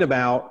talking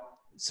about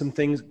some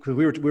things, because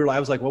I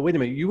was like, well, wait a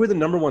minute, you were the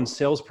number one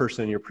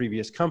salesperson in your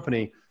previous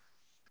company,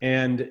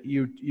 and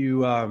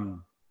you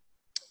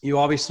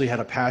obviously had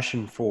a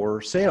passion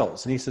for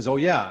sales. And he says, oh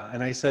yeah.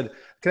 And I said,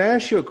 can I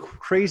ask you a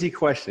crazy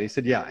question? He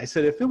said, yeah. I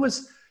said, if it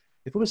was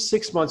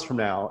 6 months from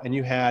now and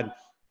you had,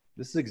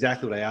 this is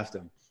exactly what I asked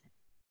him.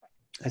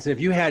 I said, if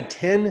you had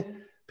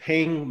 10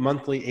 paying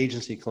monthly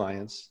agency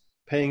clients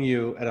paying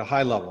you at a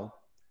high level,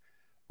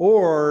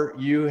 or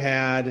you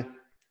had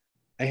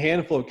a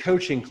handful of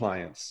coaching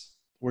clients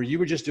where you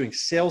were just doing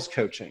sales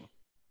coaching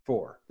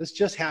for, this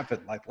just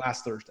happened like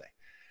last Thursday.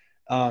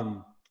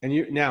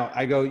 Now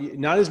I go,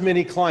 not as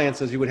many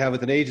clients as you would have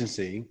with an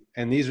agency.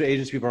 And these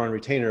agency people are on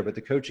retainer, but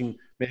the coaching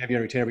may have you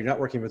on retainer, but you're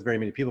not working with very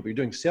many people, but you're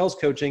doing sales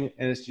coaching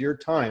and it's your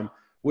time.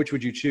 Which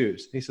would you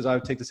choose? He says, I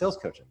would take the sales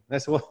coaching. And I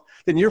said, well,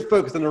 then you're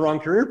focused on the wrong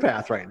career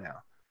path right now.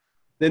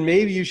 Then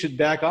maybe you should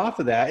back off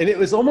of that. And it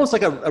was almost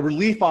like a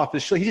relief off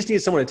his shoulder. He just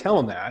needed someone to tell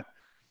him that.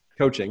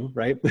 Coaching,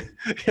 right?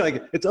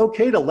 Like, it's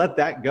okay to let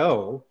that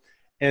go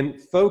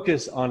and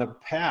focus on a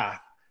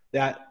path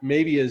that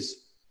maybe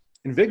is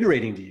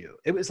invigorating to you.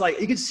 It was like,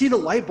 you could see the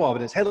light bulb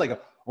in his head, like,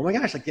 oh my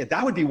gosh, like, yeah,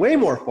 that would be way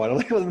more fun. I'm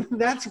like, well,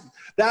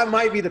 that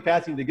might be the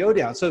path you need to go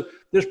down. So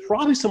there's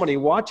probably somebody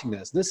watching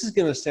this. This is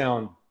going to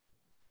sound,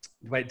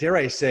 dare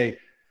I say,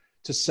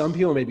 to some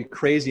people it may be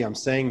crazy I'm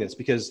saying this,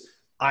 because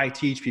I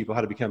teach people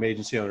how to become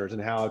agency owners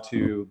and how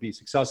to be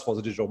successful as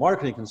a digital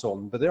marketing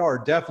consultant. But there are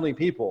definitely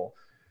people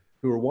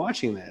who are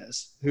watching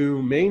this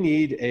who may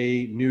need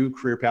a new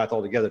career path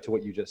altogether, to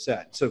what you just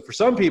said. So for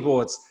some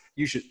people, it's,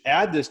 you should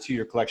add this to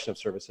your collection of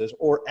services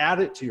or add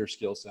it to your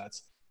skill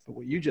sets. But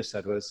what you just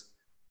said was,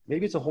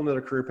 maybe it's a whole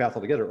nother career path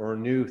altogether, or a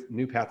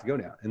new path to go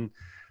down.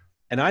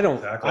 And I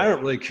don't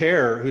really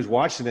care who's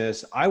watching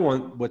this. I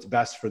want what's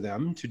best for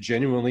them, to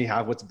genuinely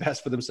have what's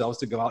best for themselves,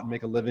 to go out and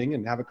make a living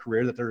and have a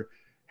career that they're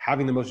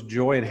having the most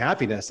joy and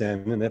happiness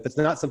in. And if it's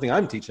not something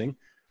I'm teaching,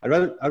 I'd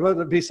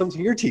rather it be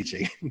something you're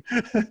teaching,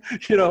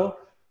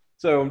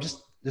 So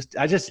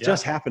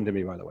just happened to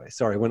me, by the way.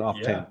 Sorry, I went off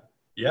tangent.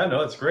 Yeah,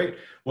 no, that's great.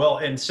 Well,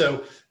 and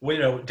so,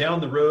 down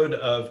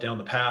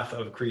the path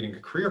of creating a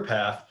career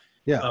path,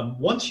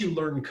 once you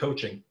learn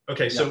coaching,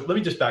 so let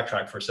me just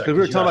backtrack for a second. Because we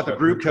were talking about the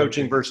group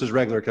coaching versus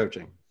regular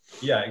coaching.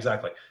 Yeah,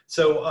 exactly.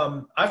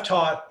 So I've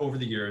taught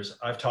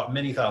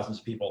many thousands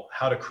of people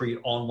how to create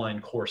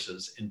online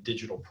courses and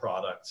digital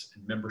products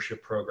and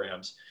membership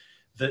programs.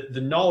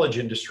 The knowledge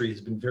industry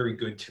has been very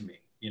good to me.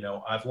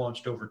 I've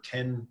launched over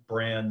 10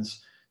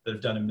 brands that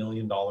have done $1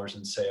 million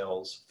in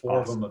sales.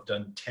 Four of them have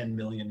done 10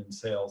 million in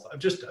sales.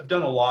 I've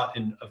done a lot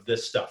of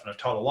this stuff, and I've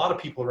taught a lot of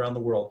people around the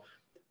world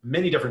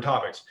many different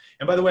topics.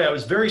 And by the way, I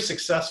was very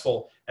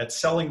successful at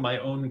selling my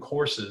own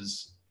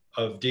courses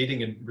of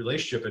dating and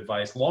relationship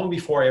advice long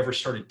before I ever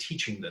started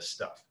teaching this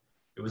stuff.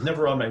 It was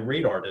never on my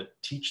radar to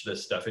teach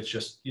this stuff. It's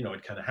just,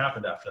 it kind of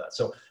happened after that.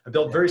 So I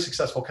built a very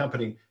successful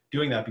company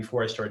doing that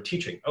before I started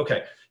teaching.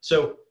 Okay.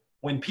 So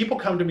when people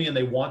come to me and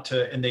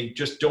they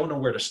just don't know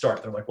where to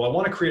start, they're like, well, I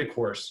want to create a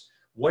course.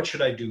 What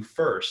should I do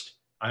first?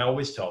 I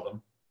always tell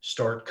them,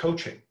 start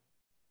coaching.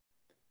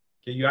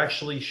 Okay, you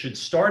actually should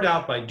start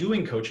out by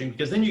doing coaching,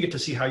 because then you get to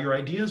see how your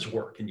ideas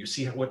work and you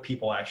see what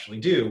people actually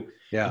do.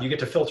 Yeah. And you get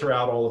to filter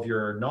out all of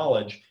your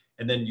knowledge,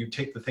 and then you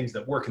take the things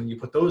that work and you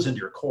put those into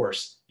your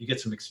course. You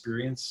get some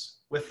experience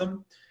with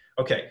them.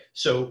 Okay,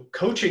 so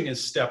coaching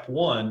is step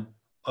one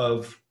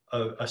of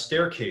a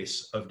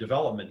staircase of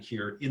development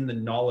here in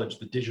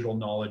the digital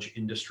knowledge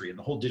industry and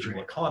the whole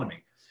digital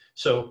economy.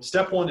 So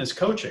step one is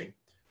coaching.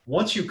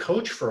 Once you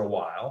coach for a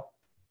while,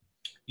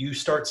 you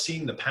start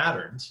seeing the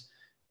patterns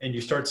and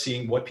you start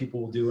seeing what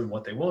people will do and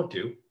what they won't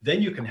do.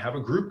 Then you can have a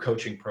group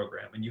coaching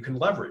program, and you can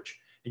leverage,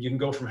 and you can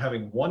go from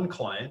having one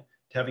client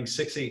to having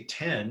 6, 8,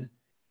 10.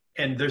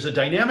 and there's a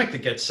dynamic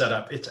that gets set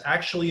up. It's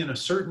actually, in a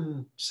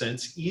certain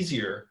sense,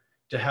 easier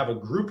to have a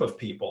group of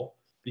people,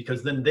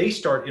 because then they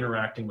start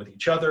interacting with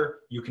each other.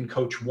 You can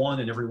coach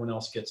one and everyone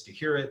else gets to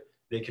hear it.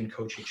 They can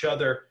coach each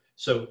other.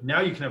 So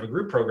now you can have a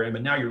group program,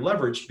 and now you're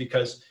leveraged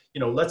because,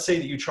 let's say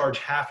that you charge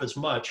half as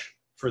much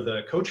for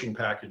the coaching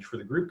package for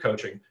the group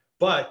coaching,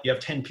 but you have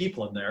 10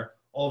 people in there.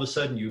 All of a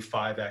sudden you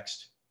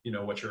 5x'd,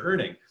 what you're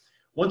earning.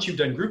 Once you've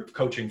done group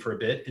coaching for a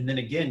bit, and then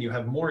again, you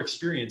have more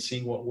experience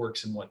seeing what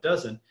works and what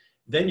doesn't,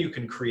 then you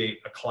can create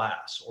a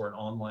class or an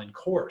online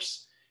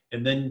course.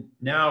 And then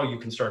now you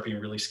can start being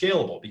really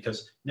scalable,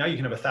 because now you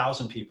can have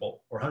 1,000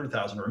 people or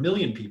 100,000 or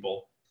 1,000,000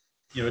 people.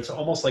 It's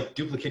almost like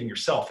duplicating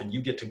yourself, and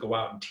you get to go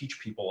out and teach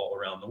people all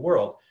around the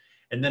world.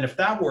 And then if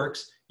that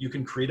works, you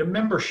can create a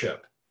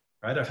membership,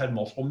 right? I've had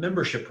multiple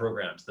membership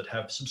programs that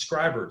have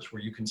subscribers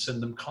where you can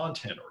send them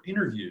content or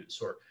interviews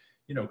or,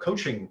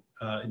 coaching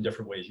in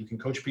different ways. You can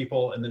coach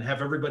people and then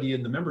have everybody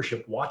in the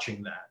membership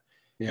watching that.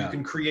 Yeah.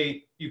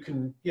 You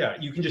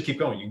can just keep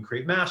going. You can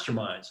create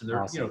masterminds, and there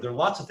are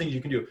lots of things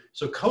you can do.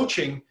 So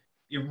coaching,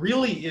 it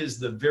really is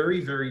the very,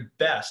 very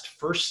best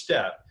first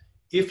step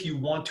if you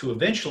want to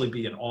eventually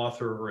be an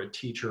author or a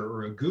teacher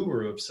or a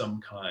guru of some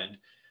kind,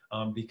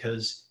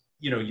 because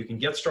you can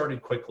get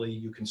started quickly.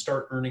 You can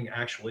start earning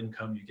actual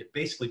income. You get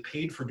basically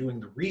paid for doing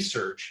the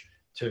research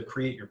to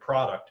create your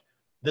product.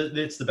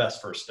 It's the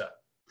best first step.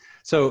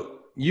 So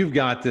you've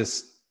got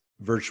this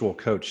virtual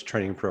coach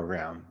training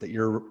program that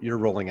you're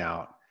rolling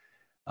out.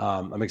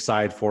 I'm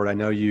excited for it. I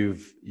know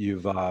you've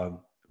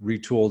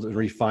retooled and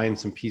refined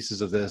some pieces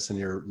of this, and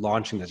you're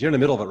launching this. You're in the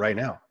middle of it right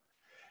now.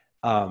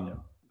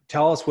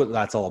 Tell us what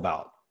that's all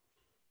about.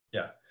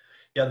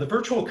 Yeah. The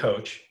virtual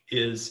coach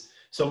is,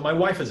 so my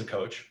wife is a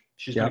coach.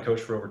 She's been a coach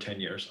for over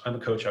 10 years. I'm a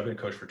coach. I've been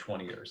a coach for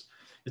 20 years.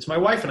 It's my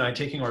wife and I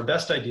taking our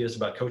best ideas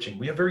about coaching.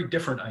 We have very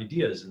different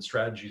ideas and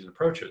strategies and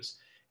approaches,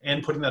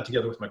 and putting that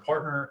together with my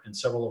partner and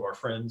several of our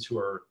friends who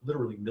are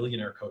literally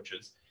millionaire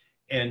coaches,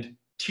 and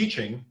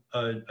teaching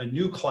a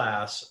new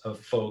class of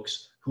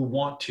folks who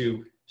want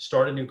to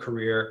start a new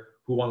career,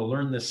 who want to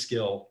learn this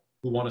skill,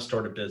 who want to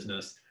start a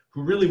business,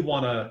 who really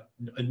want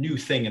a new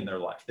thing in their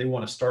life. They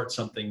want to start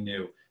something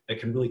new that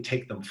can really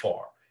take them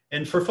far.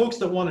 And for folks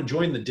that want to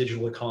join the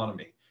digital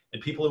economy,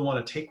 and people who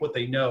want to take what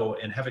they know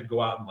and have it go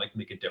out and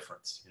make a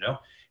difference,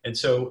 And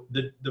so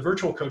the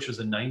virtual coach is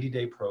a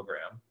 90-day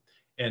program.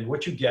 And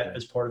what you get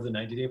as part of the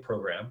 90-day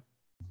program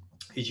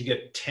is you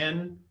get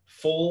 10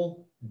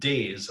 full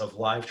days of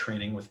live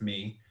training with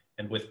me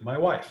and with my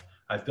wife.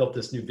 I've built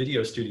this new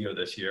video studio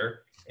this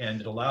year, and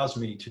it allows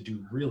me to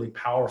do really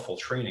powerful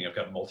training. I've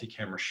got a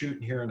multi-camera shoot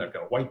in here, and I've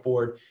got a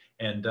whiteboard.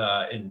 And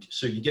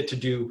so you get to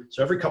do,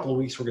 so every couple of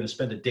weeks, we're going to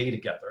spend a day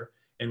together,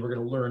 and we're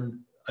going to learn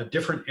a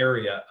different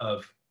area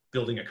of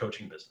building a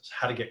coaching business,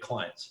 how to get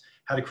clients,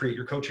 how to create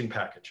your coaching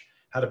package,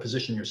 how to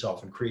position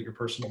yourself and create your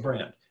personal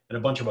brand, and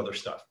a bunch of other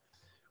stuff.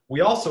 We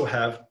also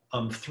have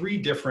 3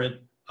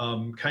 different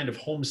kind of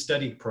home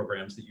study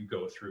programs that you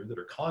go through that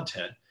are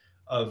content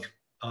of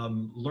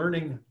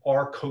learning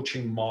our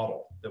coaching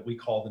model that we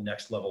call the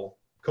next level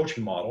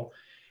coaching model.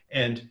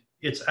 And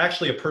it's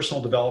actually a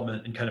personal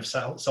development and kind of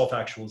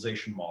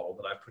self-actualization model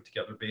that I've put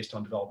together based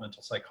on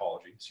developmental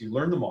psychology. So you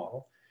learn the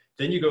model,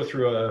 then you go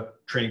through a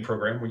training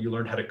program where you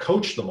learn how to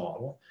coach the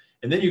model.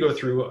 And then you go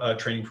through a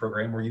training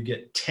program where you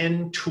get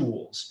 10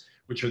 tools,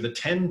 which are the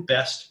 10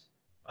 best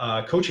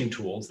coaching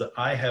tools that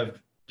I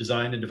have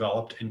designed and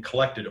developed and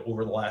collected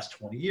over the last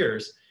 20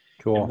 years.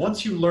 Cool. And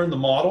once you learn the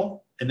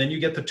model and then you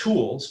get the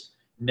tools,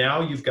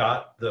 now you've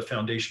got the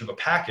foundation of a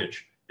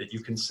package that you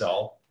can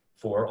sell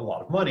for a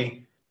lot of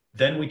money.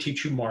 Then we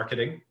teach you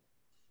marketing,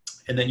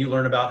 and then you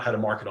learn about how to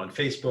market on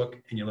Facebook,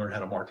 and you learn how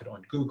to market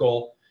on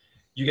Google.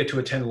 You get to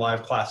attend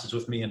live classes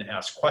with me and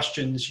ask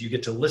questions. You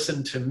get to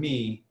listen to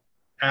me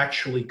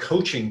actually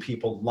coaching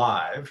people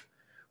live,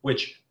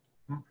 which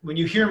when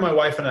you hear my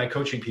wife and I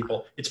coaching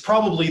people, it's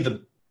probably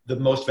the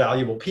most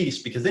valuable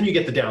piece, because then you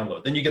get the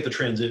download, then you get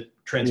the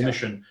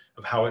transmission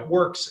of how it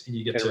works, and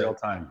you get to real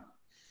time.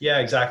 Yeah,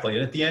 exactly.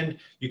 And at the end,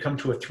 you come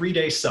to a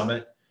 3-day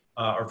summit,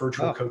 our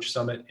virtual coach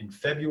summit in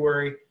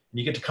February, and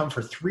you get to come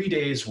for 3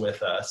 days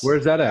with us.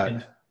 Where's that at?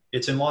 And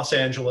it's in Los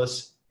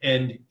Angeles,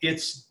 and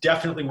it's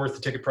definitely worth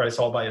the ticket price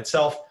all by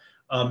itself.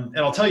 And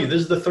I'll tell you,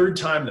 this is the 3rd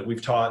time that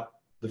we've taught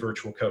the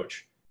virtual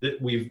coach.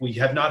 We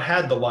have not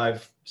had the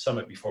live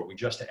summit before. We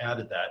just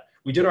added that.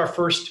 We did a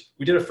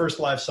first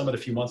live summit a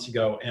few months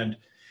ago, and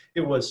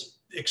it was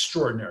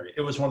extraordinary.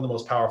 It was one of the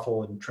most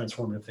powerful and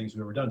transformative things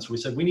we've ever done. So we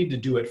said we need to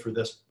do it for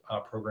this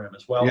program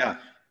as well. Yeah.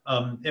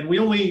 And we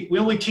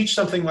only teach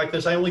something like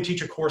this. I only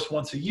teach a course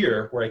once a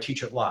year where I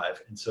teach it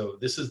live. And so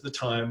this is the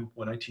time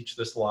when I teach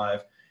this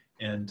live.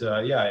 And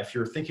if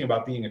you're thinking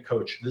about being a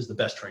coach, this is the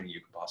best training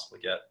you could possibly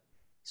get.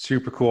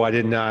 Super cool. I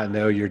did not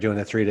know you're doing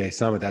a 3-day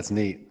summit. That's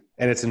neat.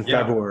 And it's in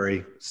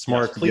February.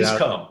 Smart. Yes, please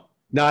come.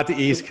 Not the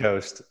East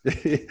Coast.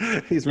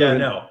 He's going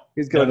to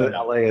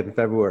LA in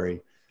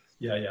February.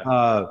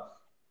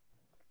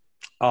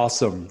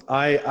 Awesome.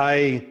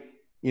 I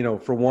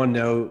for one,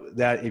 know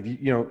that if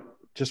you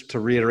just to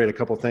reiterate a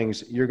couple of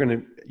things,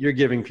 you're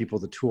giving people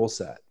the tool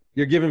set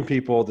You're giving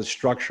people the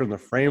structure and the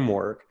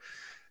framework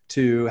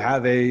to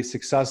have a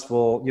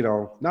successful,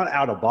 not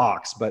out of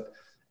box, but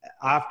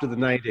after the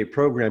 90-day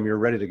program, you're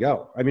ready to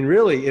go. I mean,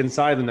 really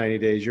inside the 90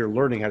 days, you're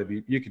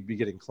learning you could be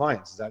getting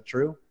clients. Is that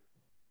true?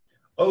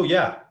 Oh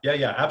yeah.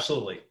 Yeah,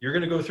 absolutely. You're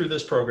going to go through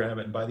this program,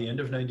 and by the end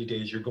of 90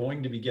 days, you're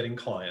going to be getting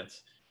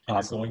clients, and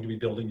Awesome. you're going to be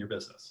building your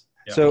business.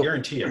 Yeah, So, I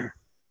guarantee it.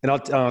 And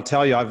I'll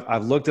tell you,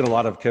 I've looked at a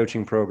lot of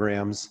coaching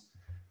programs,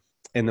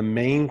 and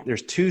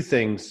there's two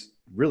things,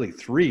 really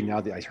three, now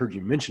that I heard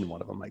you mention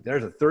one of them. Like,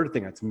 there's a third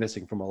thing that's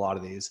missing from a lot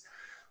of these.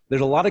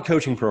 There's a lot of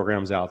coaching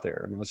programs out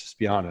there. I mean, let's just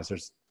be honest.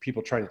 There's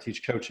people trying to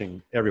teach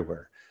coaching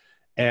everywhere.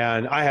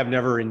 And I have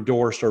never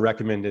endorsed or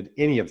recommended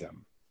any of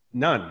them.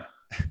 None.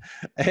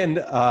 And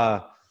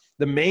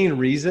the main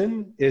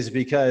reason is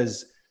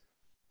because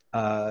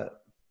I've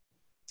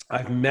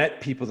met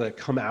people that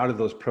come out of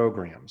those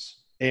programs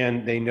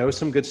and they know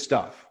some good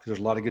stuff because there's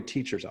a lot of good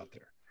teachers out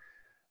there.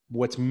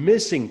 What's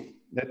missing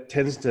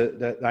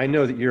that I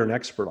know that you're an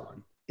expert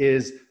on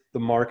is the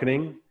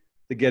marketing,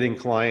 the getting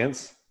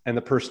clients, and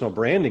the personal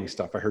branding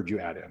stuff I heard you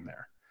add in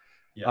there.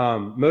 Yeah.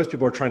 Most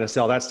people are trying to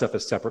sell that stuff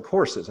as separate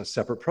courses, as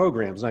separate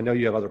programs. And I know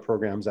you have other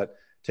programs that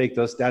take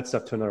that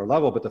stuff to another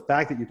level, but the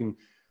fact that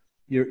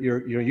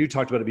you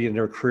talked about it being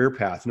their career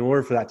path. In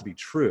order for that to be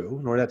true,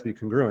 in order for that to be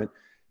congruent,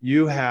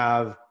 you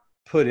have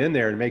put in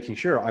there and making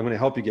sure I'm going to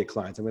help you get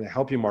clients. I'm going to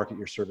help you market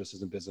your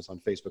services and business on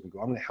Facebook and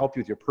Google. I'm going to help you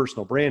with your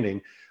personal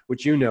branding,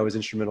 which is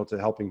instrumental to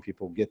helping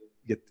people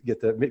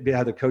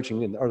have the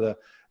coaching or the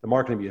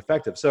marketing be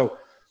effective. So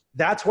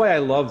that's why I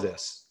love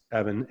this,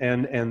 Eben,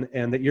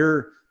 and that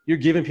you're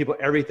giving people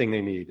everything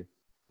they need,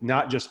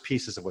 not just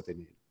pieces of what they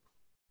need.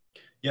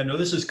 Yeah, no,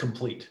 this is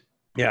complete.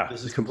 Yeah,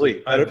 this is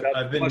complete.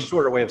 I've been a much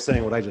shorter way of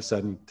saying what I just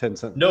said in 10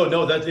 sentences.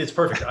 No, it's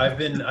perfect. I've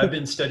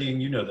been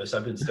studying, this.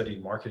 I've been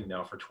studying marketing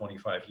now for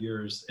 25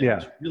 years.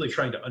 And really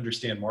trying to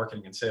understand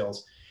marketing and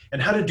sales and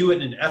how to do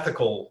it in an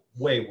ethical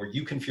way where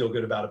you can feel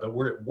good about it, but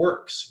where it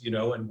works,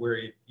 and where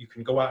you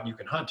can go out and you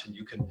can hunt and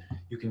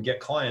you can get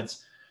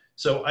clients.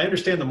 So I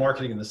understand the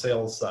marketing and the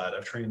sales side.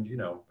 I've trained,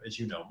 as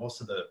you know, most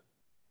of the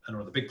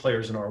big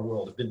players in our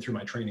world have been through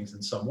my trainings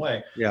in some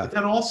way. Yeah. But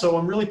then also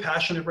I'm really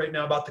passionate right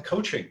now about the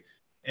coaching.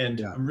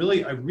 And I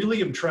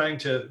really am trying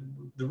to,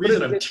 the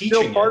reason I'm teaching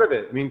still part of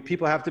it. I mean,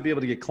 people have to be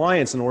able to get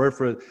clients in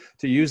order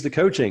to use the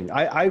coaching.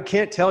 I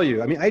can't tell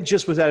you. I mean, I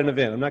just was at an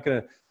event. I'm not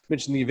going to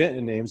mention the event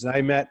names. And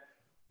I met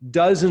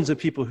dozens of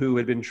people who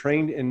had been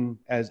trained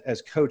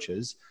as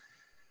coaches,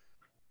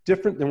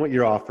 different than what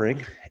you're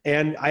offering.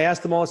 And I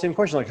asked them all the same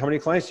question, like, how many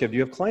clients do you have? Do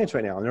you have clients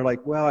right now? And they're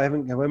like, well, I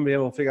haven't been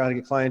able to figure out how to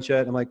get clients yet.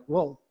 And I'm like,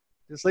 well,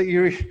 it's like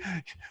we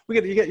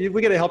got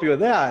to help you with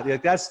that.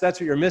 Like that's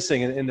what you're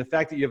missing. And the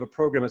fact that you have a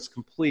program that's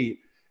complete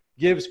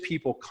gives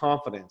people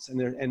confidence.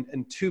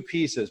 And two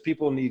pieces,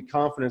 people need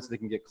confidence they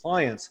can get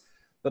clients,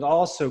 but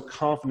also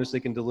confidence they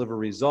can deliver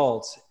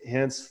results.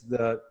 Hence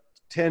the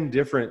 10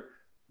 different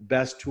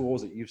best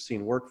tools that you've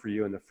seen work for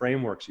you and the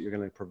frameworks that you're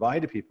going to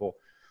provide to people.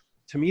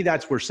 To me,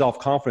 that's where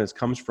self-confidence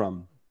comes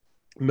from.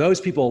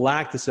 Most people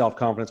lack the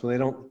self-confidence when they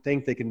don't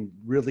think they can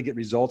really get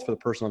results for the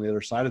person on the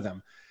other side of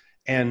them.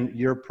 And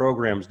your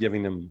program's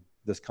giving them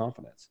this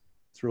confidence.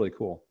 It's really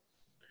cool.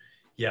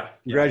 Yeah.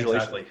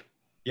 Congratulations. Exactly.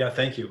 Yeah,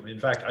 thank you. In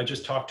fact, I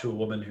just talked to a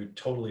woman who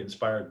totally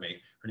inspired me.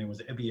 Her name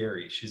was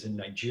Ebieri. She's in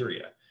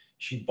Nigeria.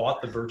 She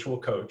bought the virtual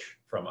coach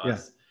from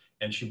us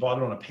and she bought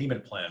it on a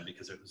payment plan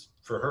because it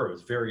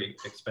was very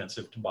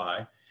expensive to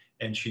buy.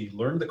 And she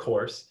learned the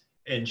course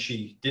and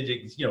she did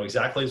it,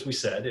 exactly as we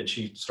said. And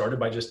she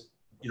started by just,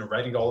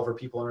 writing to all of her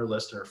people on her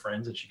list and her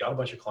friends, and she got a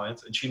bunch of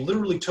clients, and she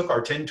literally took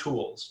our 10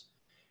 tools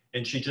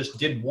and she just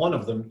did one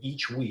of them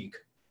each week.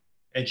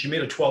 And she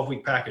made a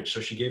 12-week package. So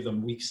she gave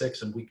them week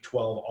 6 and week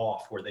 12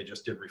 off where they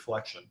just did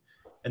reflection.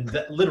 And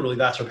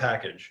that's her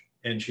package.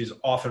 And she's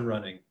off and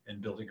running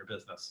and building her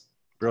business.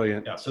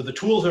 Brilliant. Yeah. So the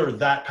tools are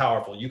that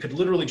powerful. You could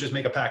literally just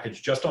make a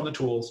package just on the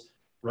tools,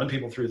 run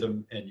people through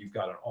them, and you've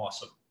got an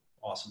awesome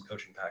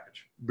coaching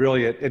package.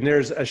 Brilliant. And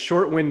there's a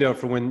short window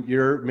for when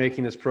you're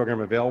making this program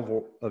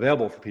available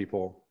for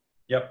people.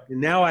 Yep. And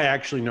now I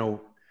actually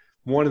know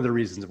one of the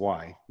reasons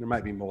why. There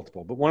might be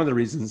multiple, but one of the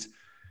reasons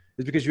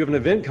is because you have an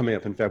event coming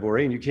up in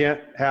February and you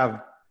can't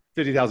have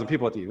 50,000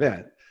 people at the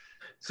event.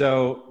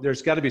 So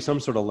there's got to be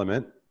some sort of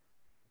limit.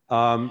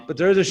 But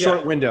there's a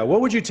short window. What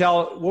would you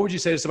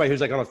say to somebody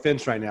who's like on a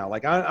fence right now?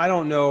 Like, I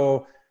don't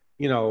know,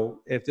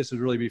 if this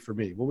would really be for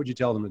me. What would you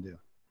tell them to do?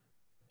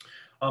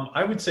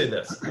 I would say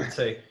this. I'd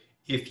say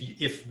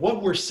if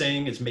what we're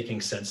saying is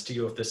making sense to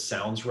you, if this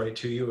sounds right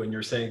to you, and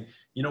you're saying,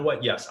 you know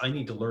what, yes, I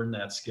need to learn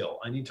that skill.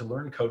 I need to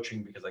learn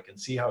coaching because I can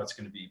see how it's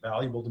going to be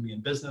valuable to me in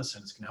business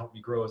and it's going to help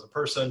me grow as a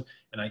person.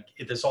 And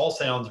this all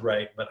sounds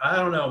right, but I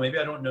don't know, maybe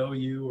I don't know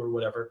you or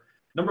whatever.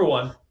 Number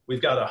one,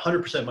 we've got a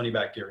 100% money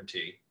back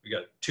guarantee. We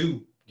got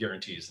 2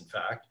 guarantees, in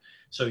fact.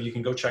 So you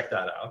can go check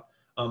that out.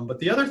 But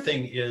the other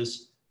thing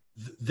is,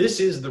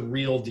 this is the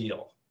real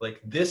deal.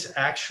 Like, this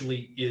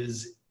actually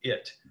is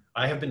it.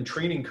 I have been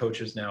training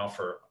coaches now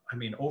for, I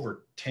mean,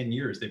 over 10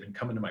 years, they've been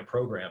coming to my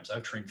programs.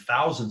 I've trained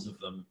thousands of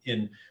them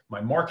in my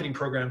marketing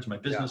programs, my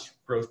business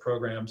growth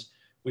programs.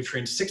 We've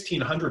trained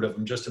 1,600 of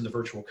them just in the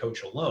virtual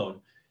coach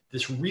alone.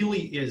 This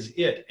really is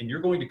it. And you're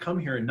going to come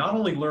here and not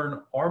only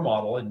learn our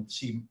model and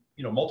see,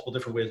 multiple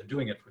different ways of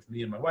doing it with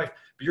me and my wife,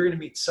 but you're going to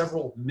meet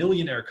several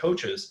millionaire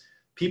coaches,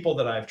 people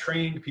that I've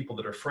trained, people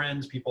that are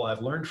friends, people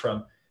I've learned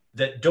from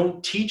that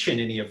don't teach in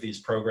any of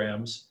these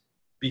programs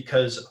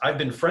because I've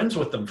been friends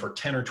with them for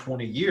 10 or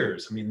 20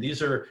 years. I mean,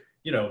 these are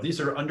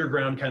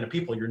underground kind of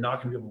people you're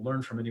not going to be able to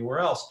learn from anywhere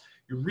else.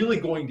 You're really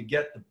going to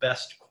get the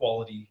best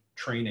quality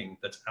training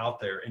that's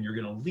out there, and you're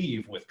going to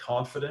leave with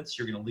confidence.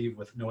 You're going to leave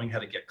with knowing how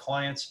to get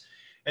clients.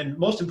 And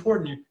most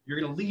important, you're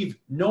going to leave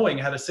knowing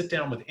how to sit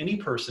down with any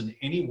person,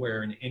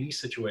 anywhere, in any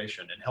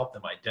situation, and help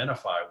them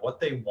identify what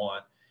they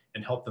want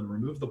and help them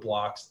remove the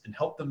blocks and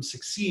help them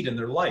succeed in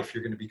their life.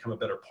 You're going to become a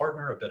better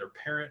partner, a better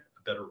parent,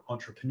 a better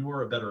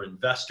entrepreneur, a better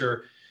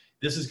investor.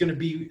 This is going to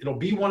be, it'll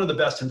be one of the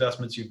best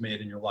investments you've made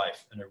in your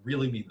life. And I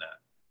really mean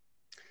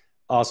that.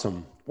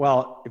 Awesome.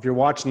 Well, if you're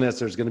watching this,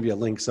 there's going to be a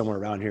link somewhere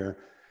around here.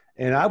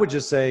 And I would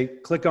just say,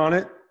 click on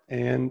it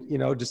and,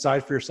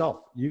 decide for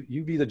yourself.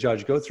 You be the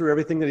judge. Go through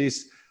everything that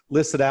he's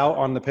listed out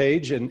on the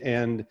page. And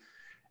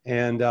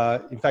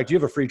in fact, you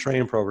have a free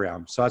training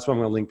program. So that's what I'm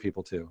going to link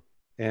people to.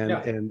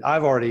 And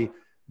I've already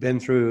been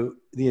through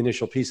the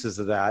initial pieces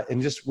of that.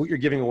 And just what you're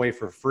giving away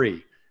for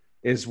free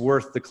is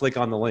worth the click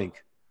on the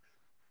link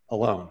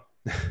alone.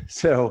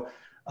 So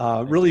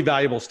really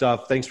valuable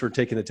stuff. Thanks for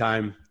taking the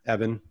time,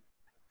 Eben.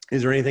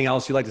 Is there anything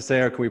else you'd like to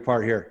say, or can we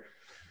part here?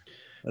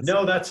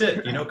 No, that's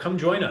it. Come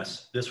join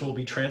us. This will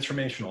be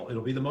transformational.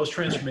 It'll be the most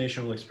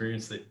transformational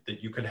experience that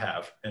you could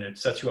have. And it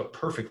sets you up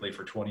perfectly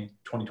for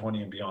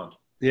 2020 and beyond.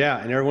 Yeah.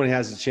 And everyone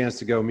has a chance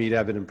to go meet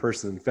Eben in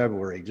person in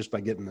February just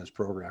by getting this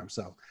program.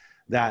 So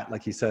that,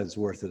 like he said, is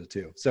worth it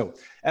too. So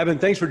Eben,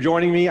 thanks for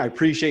joining me. I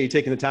appreciate you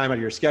taking the time out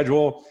of your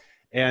schedule.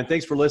 And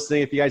thanks for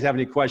listening. If you guys have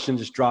any questions,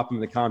 just drop them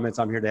in the comments.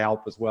 I'm here to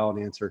help as well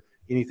and answer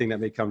anything that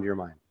may come to your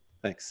mind.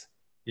 Thanks.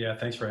 Yeah.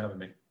 Thanks for having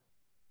me.